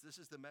says this. This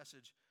is the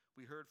message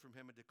we heard from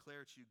him and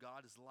declare to you,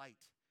 God is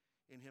light.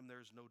 In him there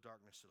is no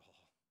darkness at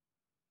all.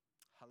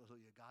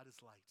 Hallelujah. God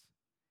is light,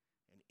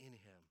 and in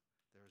him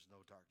there is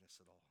no darkness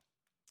at all.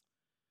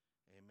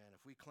 Amen.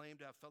 If we claim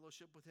to have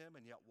fellowship with him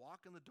and yet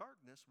walk in the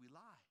darkness, we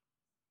lie.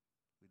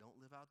 We don't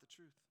live out the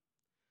truth.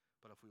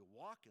 But if we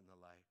walk in the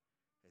light,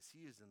 as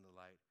he is in the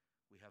light,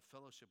 we have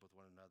fellowship with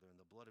one another, and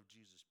the blood of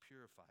Jesus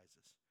purifies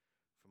us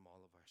from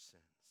all of our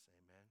sins.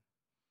 Amen.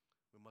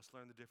 We must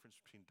learn the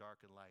difference between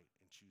dark and light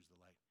and choose the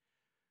light.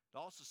 It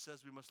also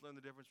says we must learn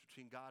the difference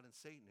between God and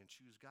Satan and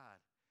choose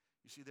God.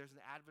 You see, there's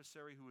an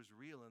adversary who is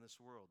real in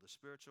this world. The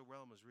spiritual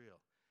realm is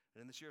real. And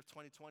in this year of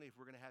 2020, if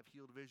we're going to have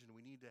healed vision, we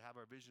need to have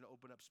our vision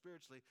open up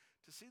spiritually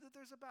to see that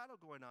there's a battle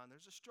going on.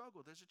 There's a struggle.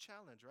 There's a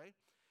challenge, right?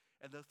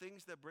 And the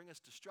things that bring us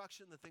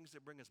destruction, the things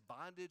that bring us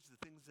bondage, the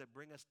things that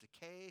bring us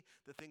decay,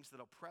 the things that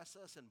oppress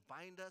us and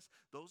bind us,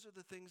 those are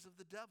the things of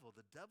the devil.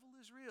 The devil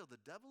is real.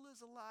 The devil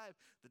is alive.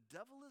 The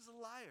devil is a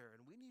liar.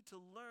 And we need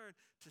to learn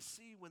to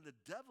see when the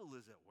devil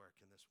is at work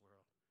in this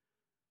world.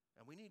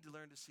 And we need to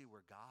learn to see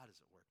where God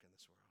is at work in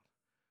this world,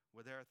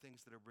 where there are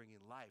things that are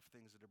bringing life,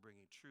 things that are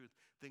bringing truth,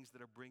 things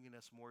that are bringing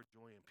us more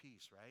joy and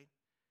peace, right?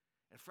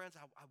 And friends,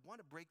 I want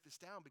to break this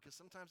down because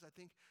sometimes I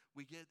think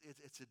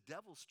it's a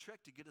devil's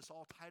trick to get us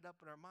all tied up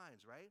in our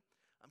minds, right?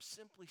 I'm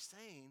simply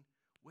saying,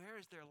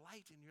 where is there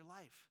light in your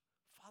life?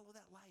 Follow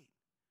that light.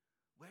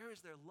 Where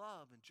is there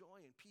love and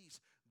joy and peace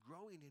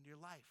growing in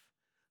your life?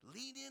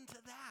 Lean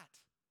into that.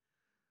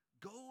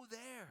 Go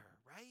there,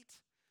 right?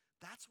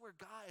 That's where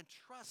God, and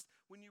trust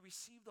when you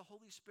receive the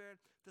Holy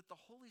Spirit that the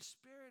Holy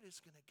Spirit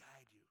is going to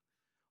guide you.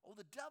 Oh,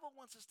 the devil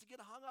wants us to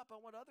get hung up on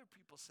what other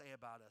people say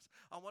about us,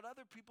 on what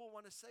other people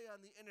want to say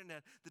on the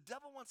internet. The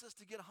devil wants us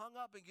to get hung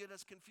up and get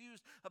us confused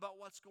about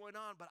what's going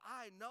on. But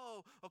I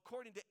know,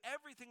 according to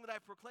everything that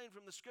I proclaimed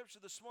from the scripture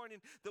this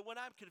morning, that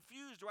when I'm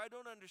confused or I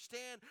don't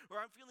understand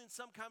or I'm feeling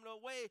some kind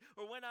of way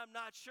or when I'm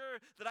not sure,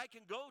 that I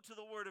can go to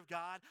the Word of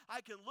God. I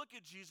can look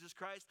at Jesus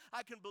Christ.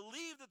 I can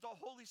believe that the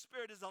Holy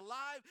Spirit is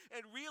alive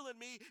and real in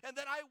me, and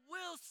that I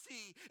will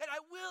see and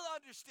I will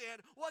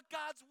understand what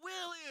God's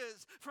will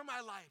is for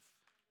my life.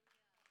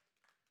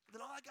 Then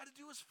all I got to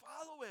do is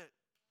follow it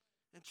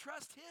and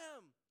trust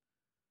him.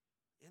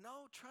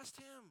 Trust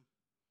him.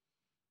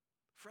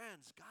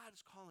 Friends, God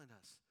is calling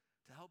us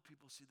to help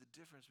people see the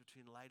difference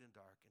between light and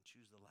dark and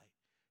choose the light,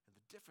 and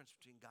the difference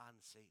between God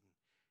and Satan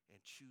and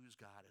choose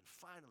God. And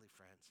finally,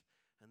 friends,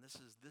 and this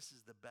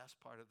is the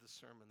best part of the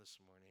sermon this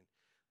morning,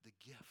 the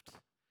gift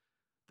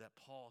that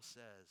Paul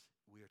says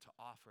we are to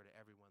offer to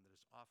everyone, that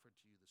is offered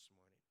to you this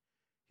morning.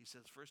 He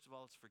says, first of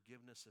all, it's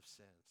forgiveness of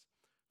sins.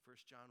 1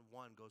 John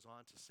 1 goes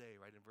on to say,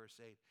 right in verse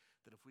 8,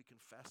 that if we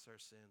confess our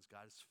sins,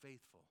 God is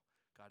faithful,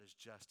 God is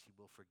just, he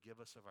will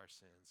forgive us of our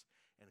sins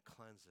and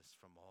cleanse us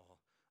from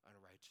all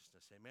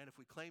unrighteousness. Amen. If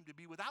we claim to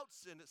be without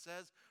sin, it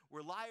says,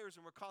 we're liars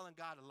and we're calling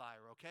God a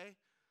liar, okay?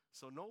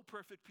 So no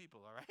perfect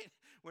people, all right?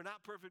 We're not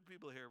perfect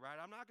people here, right?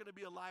 I'm not going to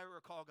be a liar or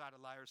call God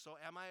a liar. So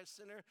am I a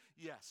sinner?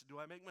 Yes. Do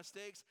I make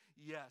mistakes?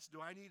 Yes. Do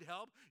I need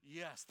help?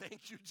 Yes.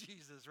 Thank you,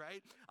 Jesus,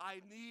 right?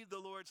 I need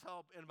the Lord's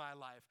help in my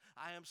life.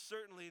 I am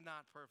certainly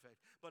not perfect.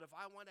 But if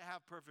I want to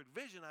have perfect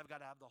vision, I've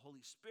got to have the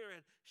Holy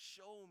Spirit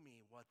show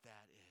me what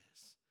that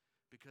is.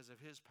 because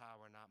of his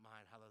power, not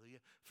mine.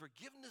 Hallelujah.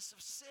 Forgiveness of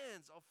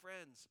sins. Oh,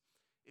 friends,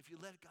 if you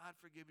let God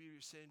forgive you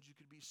your sins, you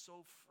could be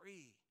so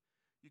free.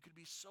 You could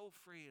be so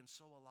free and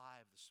so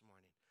alive this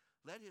morning.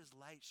 Let his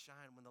light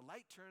shine. When the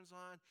light turns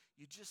on,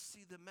 you just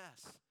see the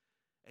mess.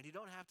 And you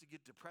don't have to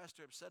get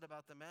depressed or upset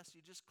about the mess. You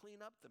just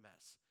clean up the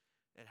mess.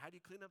 And how do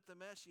you clean up the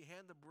mess? You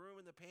hand the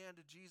broom and the pan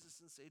to Jesus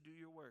and say, do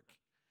your work.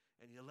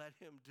 And you let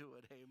him do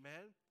it.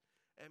 Amen?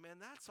 Amen.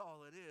 That's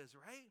all it is,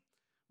 right?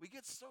 We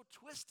get so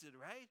twisted,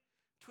 right?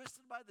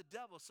 Twisted by the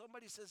devil.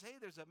 Somebody says,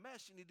 hey, there's a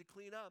mess you need to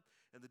clean up.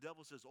 And the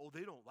devil says, oh,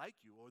 they don't like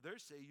you. Or they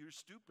say you're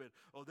stupid.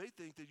 Oh, they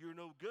think that you're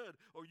no good.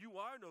 Or you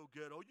are no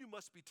good. Oh, you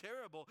must be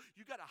terrible.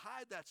 You got to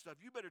hide that stuff.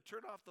 You better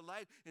turn off the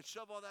light and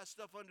shove all that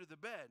stuff under the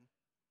bed.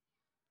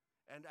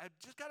 And I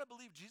just got to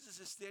believe Jesus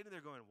is standing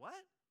there going,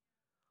 what?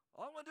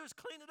 All I want to do is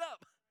clean it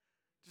up.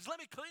 Just let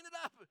me clean it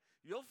up.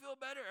 You'll feel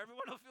better.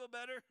 Everyone will feel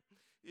better.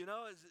 You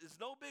know, it's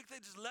no big thing.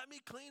 Just let me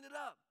clean it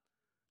up.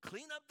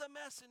 Clean up the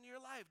mess in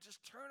your life.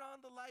 Just turn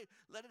on the light.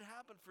 Let it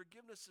happen.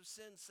 Forgiveness of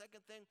sins.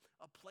 Second thing,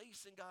 a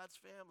place in God's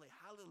family.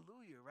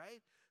 Hallelujah, right?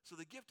 So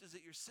the gift is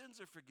that your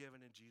sins are forgiven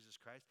in Jesus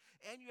Christ,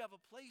 and you have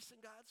a place in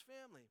God's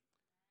family.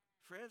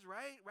 Friends,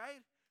 right?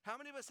 How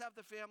many of us have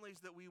the families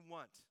that we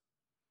want?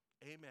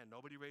 Amen.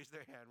 Nobody raised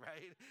their hand,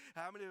 right?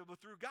 How many of us,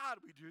 through God,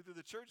 we do, through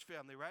the church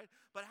family, right?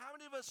 But how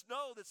many of us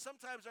know that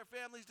sometimes our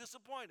families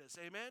disappoint us?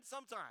 Amen?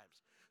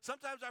 Sometimes.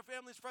 Sometimes our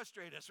families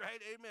frustrate us, right?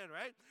 Amen,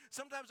 right?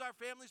 Sometimes our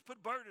families put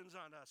burdens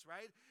on us,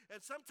 right?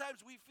 And sometimes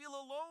we feel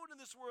alone in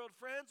this world,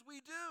 friends. We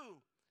do.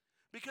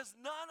 Because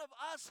none of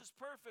us is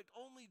perfect.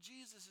 Only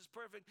Jesus is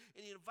perfect.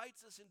 And he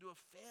invites us into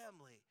a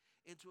family,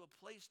 into a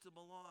place to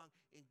belong.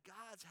 In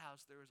God's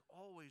house, there is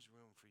always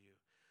room for you.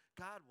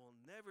 God will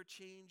never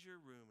change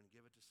your room and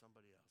give it to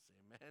somebody else.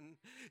 Amen.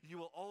 You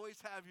will always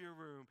have your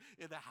room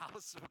in the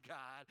house of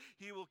God.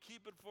 He will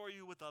keep it for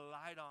you with a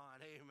light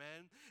on.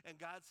 Amen. And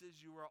God says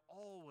you are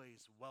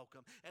always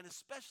welcome. And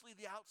especially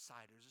the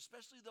outsiders,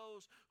 especially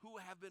those who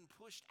have been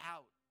pushed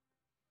out.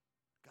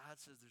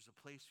 God says there's a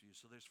place for you.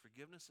 So there's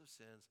forgiveness of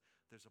sins.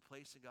 There's a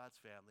place in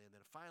God's family. And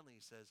then finally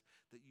he says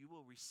that you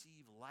will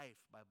receive life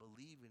by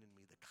believing in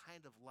me, the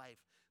kind of life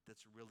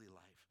that's really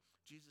life.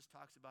 Jesus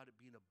talks about it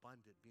being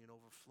abundant, being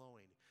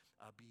overflowing,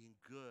 being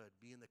good,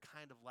 being the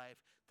kind of life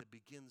that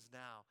begins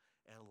now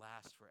and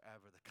lasts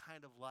forever, the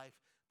kind of life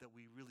that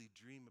we really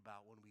dream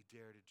about when we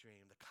dare to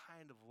dream, the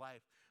kind of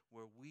life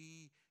where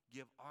we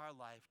give our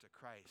life to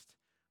Christ,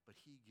 but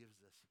he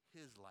gives us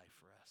his life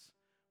for us,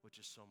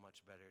 which is so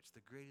much better. It's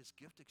the greatest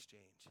gift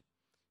exchange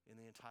in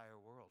the entire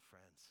world,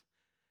 friends.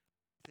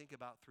 Think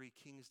about Three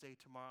Kings Day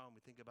tomorrow, and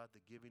we think about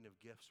the giving of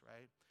gifts,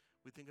 right?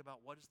 We think about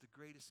what is the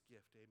greatest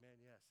gift,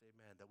 amen, yes,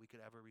 amen, that we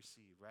could ever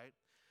receive, right?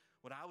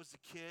 When I was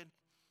a kid,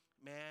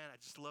 man, I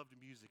just loved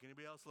music.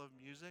 Anybody else love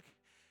music?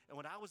 And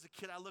when I was a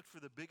kid, I looked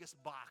for the biggest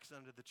box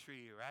under the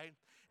tree, right?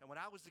 And when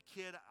I was a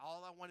kid,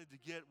 all I wanted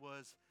to get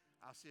was,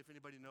 I'll see if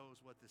anybody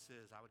knows what this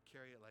is. I would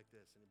carry it like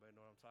this. Anybody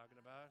know what I'm talking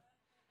about?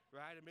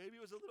 Right? And maybe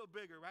it was a little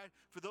bigger, right?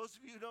 For those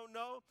of you who don't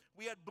know,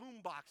 we had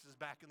boom boxes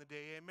back in the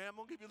day. Amen. I'm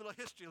going to give you a little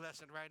history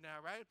lesson right now,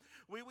 right?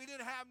 We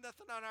didn't have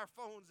nothing on our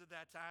phones at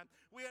that time.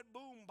 We had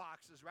boom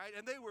boxes, right?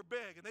 And they were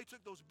big, and they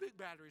took those big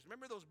batteries.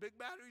 Remember those big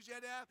batteries you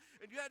had to have?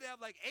 And you had to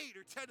have like 8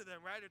 or 10 of them,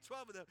 right? Or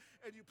 12 of them.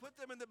 And you put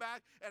them in the back,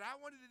 and I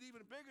wanted it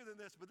even bigger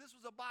than this, but this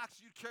was a box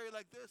you'd carry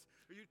like this,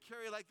 or you'd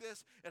carry like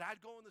this, and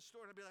I'd go in the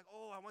store, and I'd be like,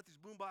 oh, I want these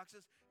boom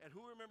boxes. And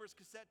who remembers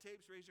cassette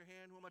tapes? Raise your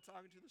hand. Who am I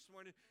talking to this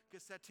morning?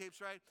 Cassette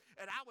tapes, right?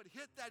 And I would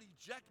hit that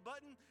eject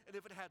button, and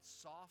if it had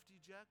soft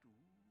eject,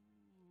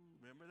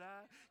 remember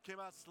that?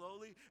 Came out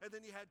slowly, and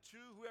then you had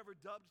whoever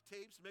dubbed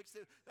tapes,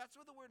 mixtape. That's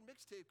where the word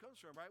mixtape comes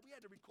from, right? We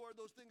had to record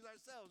those things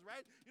ourselves,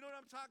 right? You know what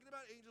I'm talking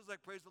about? Angels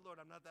like, praise the Lord,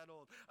 I'm not that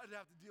old. I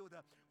didn't have to deal with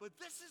that. But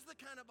this is the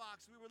kind of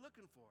box we were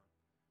looking for,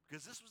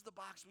 because this was the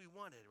box we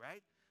wanted,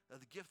 right? The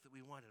gift that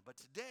we wanted.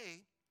 But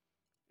today,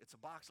 it's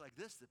a box like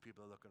this that people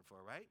are looking for,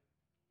 right?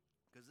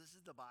 Because this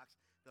is the box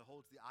that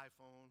holds the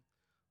iPhone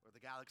or the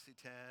Galaxy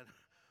 10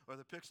 or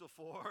the Pixel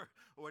 4 or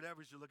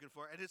whatever you're looking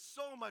for. And it's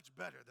so much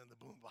better than the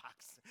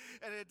boombox.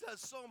 And it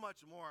does so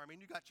much more. I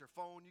mean, you got your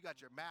phone, you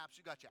got your maps,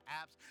 you got your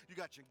apps, you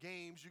got your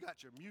games, you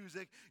got your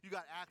music, you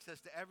got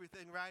access to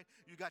everything, right?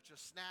 You got your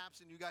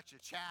snaps and you got your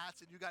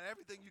chats and you got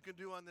everything you can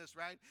do on this,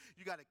 right?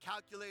 You got a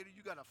calculator,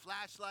 you got a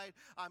flashlight.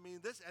 I mean,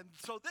 this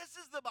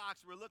is the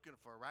box we're looking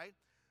for, right?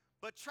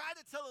 But try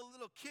to tell a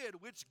little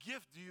kid which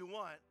gift do you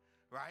want,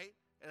 right?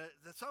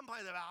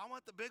 Somebody that I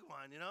want the big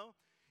one, you know?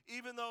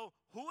 Even though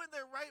who in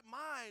their right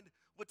mind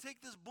would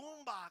take this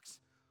boom box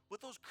with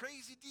those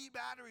crazy D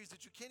batteries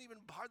that you can't even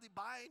hardly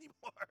buy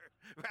anymore,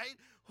 right?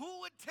 Who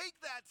would take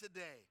that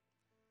today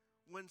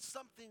when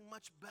something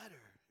much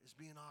better is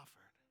being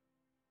offered?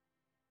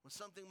 When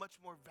something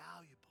much more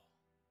valuable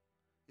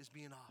is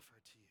being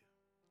offered to you?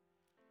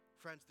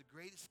 Friends, the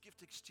greatest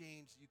gift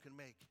exchange you can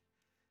make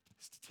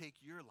is to take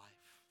your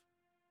life,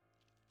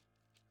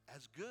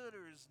 as good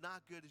or as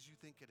not good as you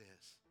think it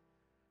is,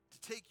 to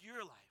take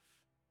your life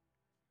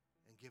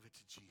and give it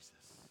to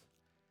Jesus.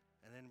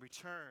 And in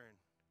return,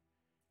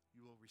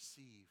 you will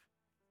receive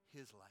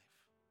his life.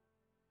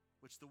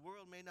 which the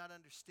world may not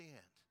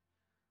understand,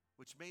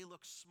 which may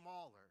look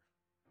smaller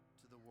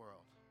to the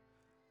world,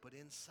 but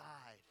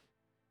inside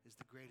is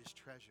the greatest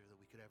treasure that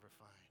we could ever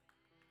find.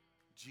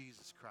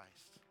 Jesus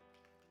Christ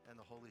and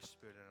the Holy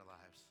Spirit in our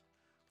lives.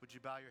 Would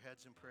you bow your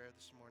heads in prayer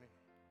this morning?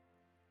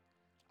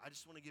 I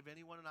just want to give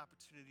anyone an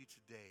opportunity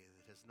today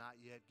that has not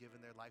yet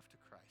given their life to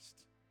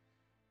Christ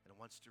and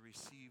wants to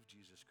receive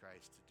Jesus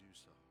Christ to do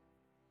so.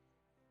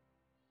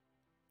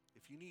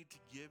 If you need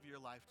to give your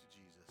life to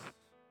Jesus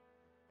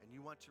and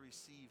you want to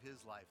receive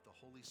his life, the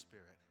Holy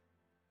Spirit,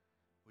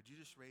 would you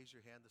just raise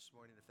your hand this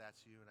morning if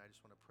that's you, and I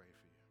just want to pray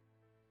for you.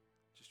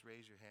 Just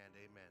raise your hand.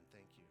 Amen.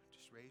 Thank you.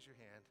 Just raise your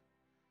hand.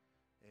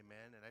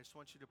 Amen. And I just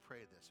want you to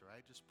pray this, all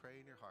right? Just pray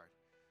in your heart.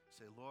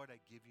 Say, Lord, I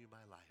give you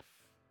my life.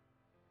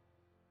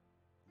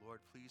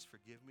 Lord, please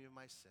forgive me of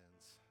my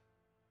sins.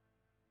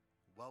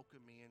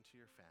 Welcome me into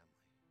your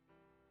family.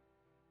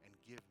 And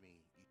give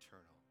me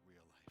eternal,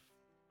 real life.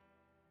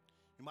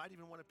 You might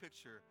even want to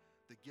picture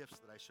the gifts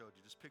that I showed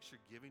you. Just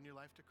picture giving your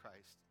life to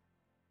Christ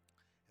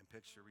and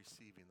picture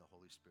receiving the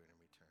Holy Spirit in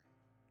return.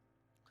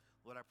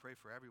 Lord, I pray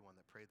for everyone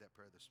that prayed that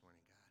prayer this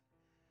morning,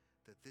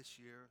 God, that this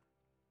year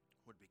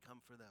would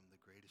become for them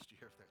the greatest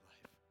year of their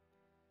life.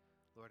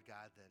 Lord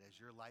God, that as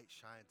your light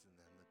shines in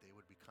them, that they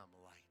would become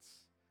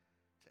lights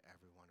to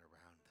everyone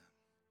around them.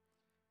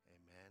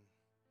 Amen.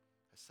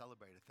 I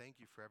celebrate it.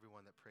 Thank you for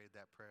everyone that prayed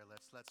that prayer.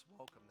 Let's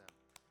welcome them.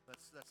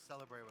 Let's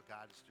celebrate what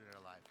God is doing in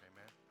our life.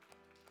 Amen.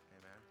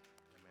 Amen.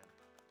 Amen.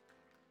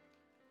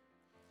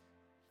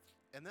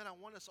 And then I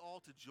want us all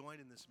to join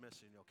in this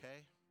mission,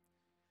 okay?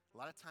 A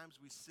lot of times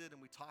we sit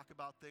and we talk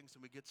about things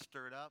and we get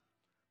stirred up.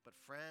 But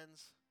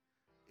friends,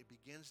 it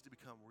begins to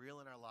become real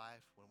in our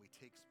life when we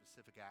take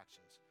specific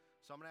actions.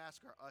 So I'm going to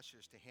ask our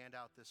ushers to hand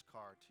out this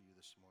card to you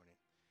this morning.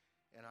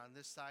 And on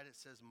this side it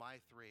says My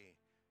Three.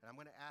 And I'm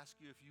going to ask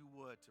you, if you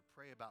would, to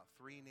pray about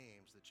 3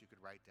 names that you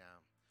could write down.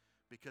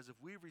 Because if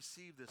we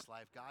receive this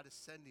life, God is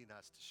sending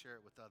us to share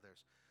it with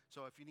others.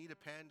 So if you need a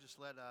pen,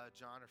 just let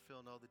John or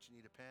Phil know that you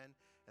need a pen,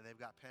 and they've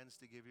got pens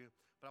to give you.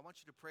 But I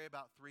want you to pray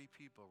about 3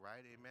 people,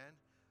 right? Amen?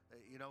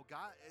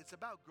 God, it's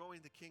about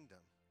growing the kingdom.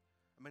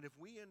 I mean,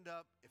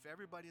 if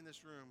everybody in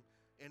this room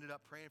ended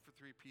up praying for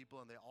 3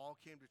 people and they all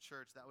came to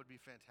church, that would be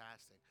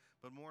fantastic.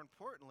 But more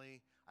importantly,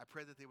 I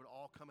pray that they would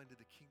all come into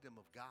the kingdom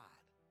of God,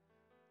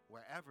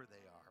 wherever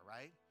they are,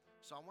 right?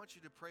 So I want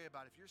you to pray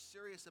about, if you're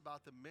serious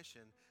about the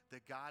mission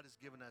that God has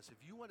given us,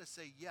 if you want to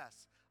say,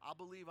 yes, I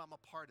believe I'm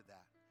a part of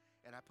that.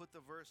 And I put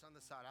the verse on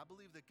the side. I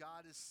believe that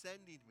God is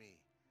sending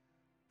me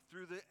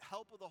through the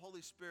help of the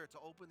Holy Spirit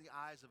to open the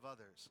eyes of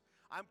others.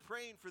 I'm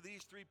praying for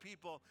these 3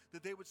 people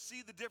that they would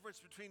see the difference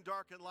between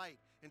dark and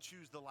light and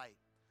choose the light.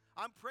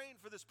 I'm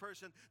praying for this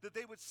person that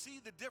they would see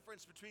the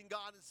difference between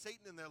God and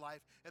Satan in their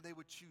life and they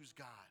would choose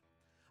God.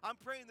 I'm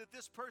praying that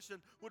this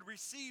person would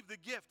receive the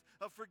gift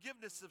of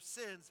forgiveness of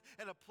sins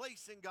and a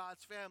place in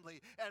God's family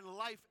and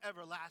life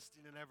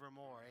everlasting and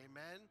evermore.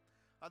 Amen?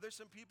 Are there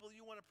some people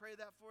you want to pray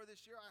that for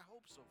this year? I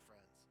hope so,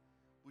 friends.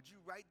 Would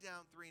you write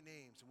down 3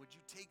 names, and would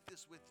you take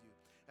this with you?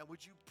 And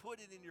would you put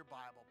it in your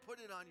Bible,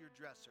 put it on your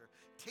dresser,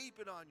 tape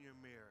it on your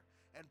mirror,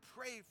 and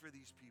pray for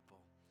these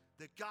people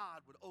that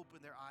God would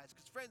open their eyes?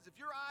 Because friends, if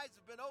your eyes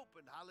have been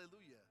opened,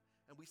 hallelujah,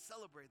 and we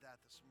celebrate that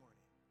this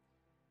morning,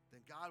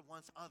 then God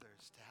wants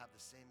others to have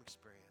the same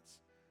experience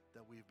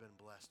that we've been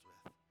blessed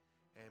with.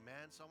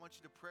 Amen. So I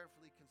want you to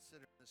prayerfully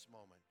consider in this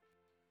moment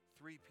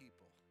 3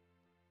 people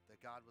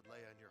that God would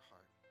lay on your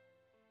heart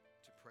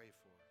to pray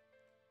for.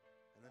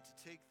 And then to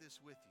take this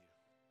with you.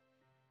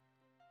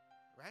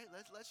 Right?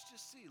 Let's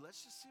just see.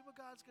 Let's just see what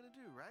God's going to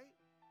do, right?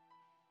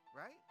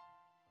 Right?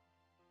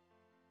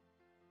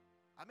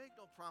 I make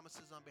no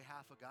promises on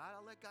behalf of God.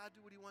 I'll let God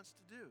do what he wants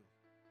to do.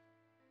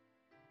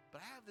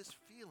 But I have this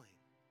feeling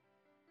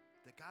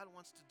that God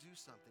wants to do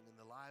something in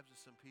the lives of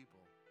some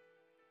people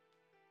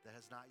that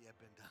has not yet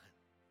been done.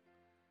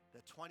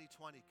 That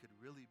 2020 could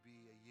really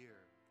be a year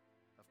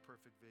of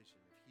perfect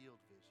vision, of healed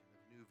vision,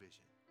 of new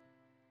vision.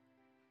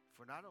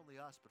 For not only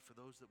us, but for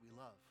those that we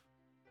love.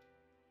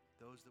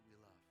 Those that we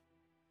love.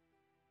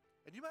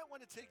 And you might want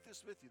to take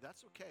this with you.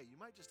 That's okay. You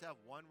might just have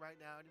one right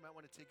now, and you might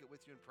want to take it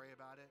with you and pray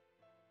about it.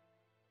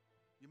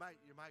 You might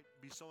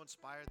be so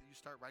inspired that you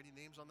start writing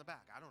names on the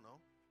back. I don't know.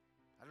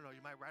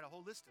 You might write a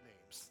whole list of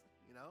names,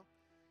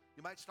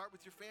 You might start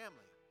with your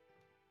family.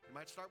 You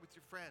might start with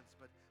your friends.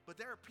 But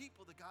there are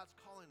people that God's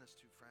calling us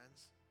to,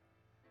 friends.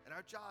 And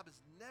our job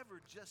is never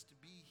just to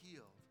be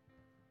healed,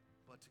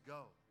 but to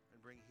go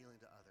and bring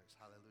healing to others.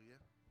 Hallelujah.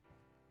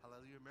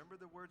 Hallelujah. Remember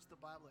the words of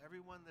the Bible.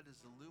 Everyone that is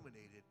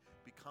illuminated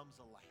becomes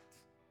a light.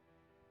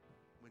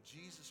 When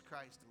Jesus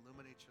Christ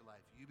illuminates your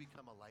life, you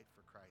become a light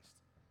for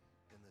Christ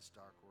in this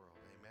dark world.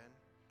 Amen.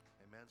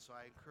 Amen. So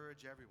I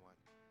encourage everyone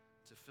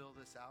to fill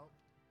this out.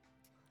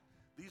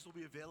 These will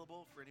be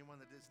available for anyone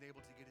that isn't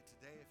able to get it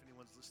today. If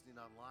anyone's listening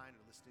online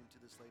or listening to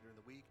this later in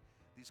the week,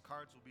 these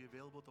cards will be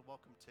available at the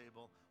welcome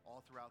table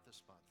all throughout this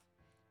month,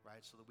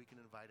 right? So that we can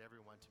invite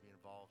everyone to be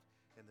involved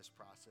in this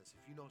process.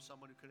 If you know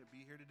someone who couldn't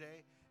be here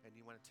today and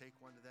you want to take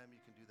one to them, you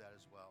can do that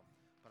as well.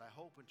 But I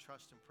hope and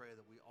trust and pray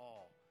that we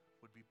all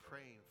would be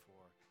praying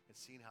for and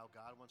seeing how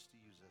God wants to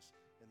use us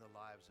in the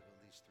lives of at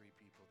least 3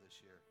 people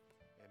this year.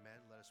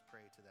 Amen. Let us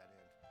pray to that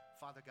end.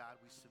 Father God,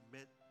 we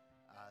submit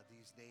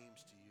these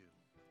names to you.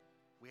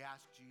 We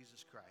ask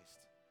Jesus Christ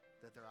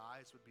that their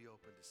eyes would be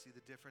open to see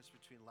the difference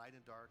between light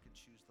and dark and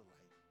choose the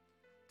light,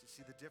 to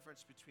see the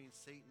difference between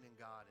Satan and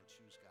God and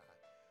choose God.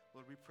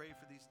 Lord, we pray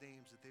for these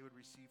names that they would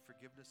receive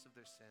forgiveness of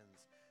their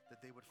sins,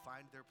 that they would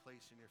find their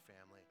place in your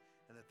family,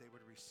 and that they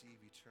would receive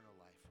eternal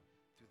life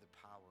through the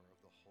power of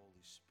the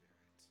Holy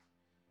Spirit.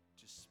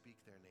 Just speak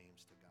their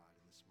names to God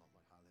in this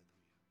moment.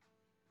 Hallelujah.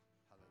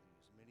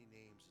 Hallelujah. As many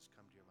names as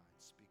come to your mind,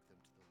 speak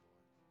them to the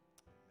Lord.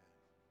 Amen.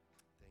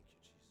 Thank you,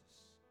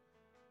 Jesus.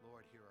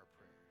 Lord, hear our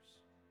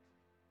prayers.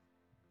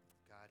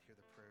 God, hear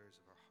the prayers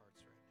of our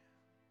hearts right now.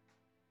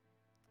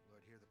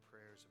 Lord, hear the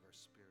prayers of our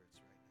spirits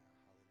right now.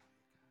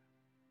 Hallelujah,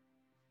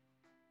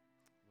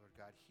 God. Lord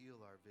God, heal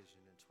our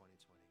vision in 2020,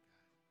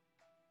 God.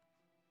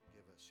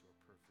 Give us your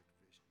perfect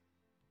vision.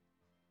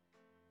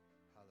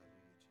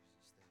 Hallelujah,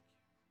 Jesus. Thank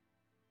you.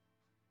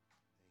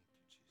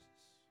 Thank you,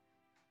 Jesus.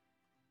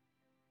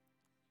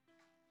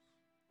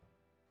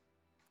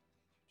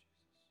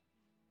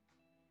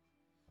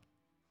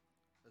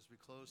 As we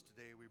close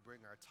today, we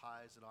bring our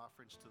tithes and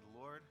offerings to the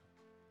Lord,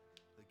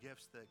 the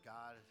gifts that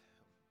God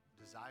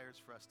desires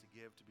for us to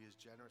give, to be as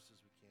generous as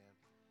we can.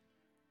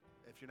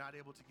 If you're not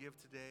able to give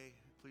today,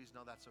 please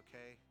know that's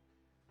okay.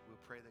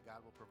 We'll pray that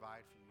God will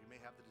provide for you. You may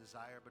have the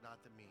desire, but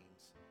not the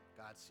means.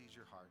 God sees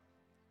your heart,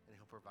 and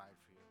he'll provide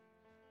for you.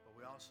 But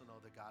we also know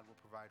that God will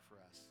provide for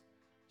us.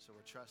 So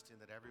we're trusting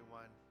that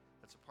everyone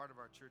that's a part of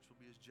our church will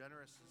be as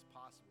generous as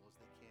possible as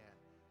they can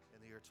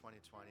in the year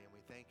 2020. And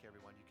we thank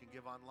everyone. You can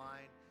give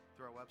online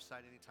through our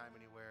website anytime,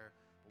 anywhere.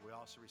 But we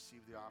also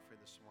received the offering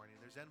this morning.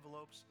 There's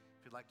envelopes.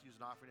 If you'd like to use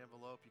an offering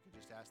envelope, you can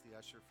just ask the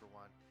usher for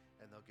one,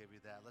 and they'll give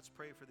you that. Let's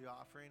pray for the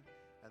offering,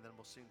 and then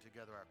we'll sing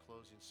together our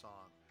closing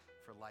song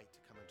for light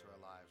to come into our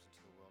lives,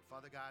 into the world.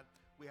 Father God,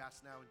 we ask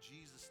now in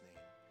Jesus'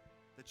 name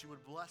that you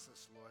would bless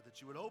us, Lord,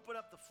 that you would open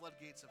up the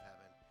floodgates of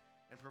heaven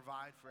and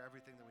provide for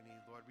everything that we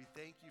need, Lord. We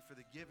thank you for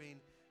the giving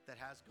that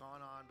has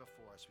gone on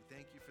before us. We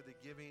thank you for the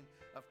giving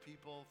of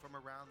people from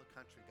around the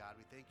country, God.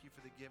 We thank you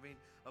for the giving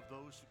of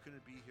those who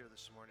couldn't be here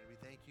this morning. We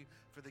thank you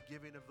for the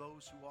giving of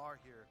those who are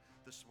here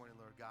this morning,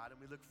 Lord God.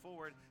 And we look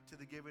forward to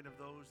the giving of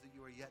those that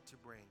you are yet to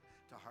bring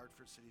to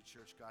Hartford City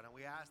Church, God. And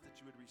we ask that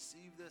you would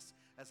receive this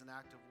as an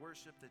act of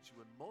worship, that you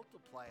would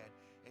multiply it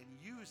and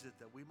use it,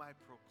 that we might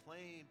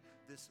proclaim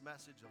this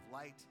message of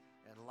light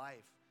and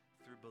life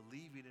through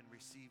believing and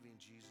receiving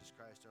Jesus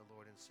Christ, our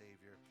Lord and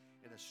Savior,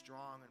 in a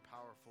strong and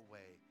powerful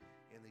way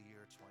in the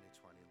year 2020,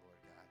 Lord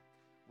God.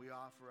 We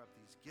offer up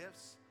these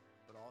gifts,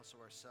 but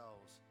also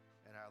ourselves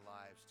and our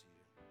lives to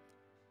you.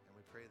 And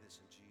we pray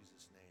this in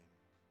Jesus' name.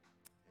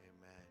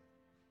 Amen.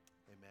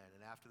 Amen.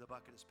 And after the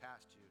bucket is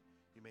passed you,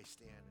 you may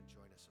stand and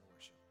join us in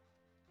worship.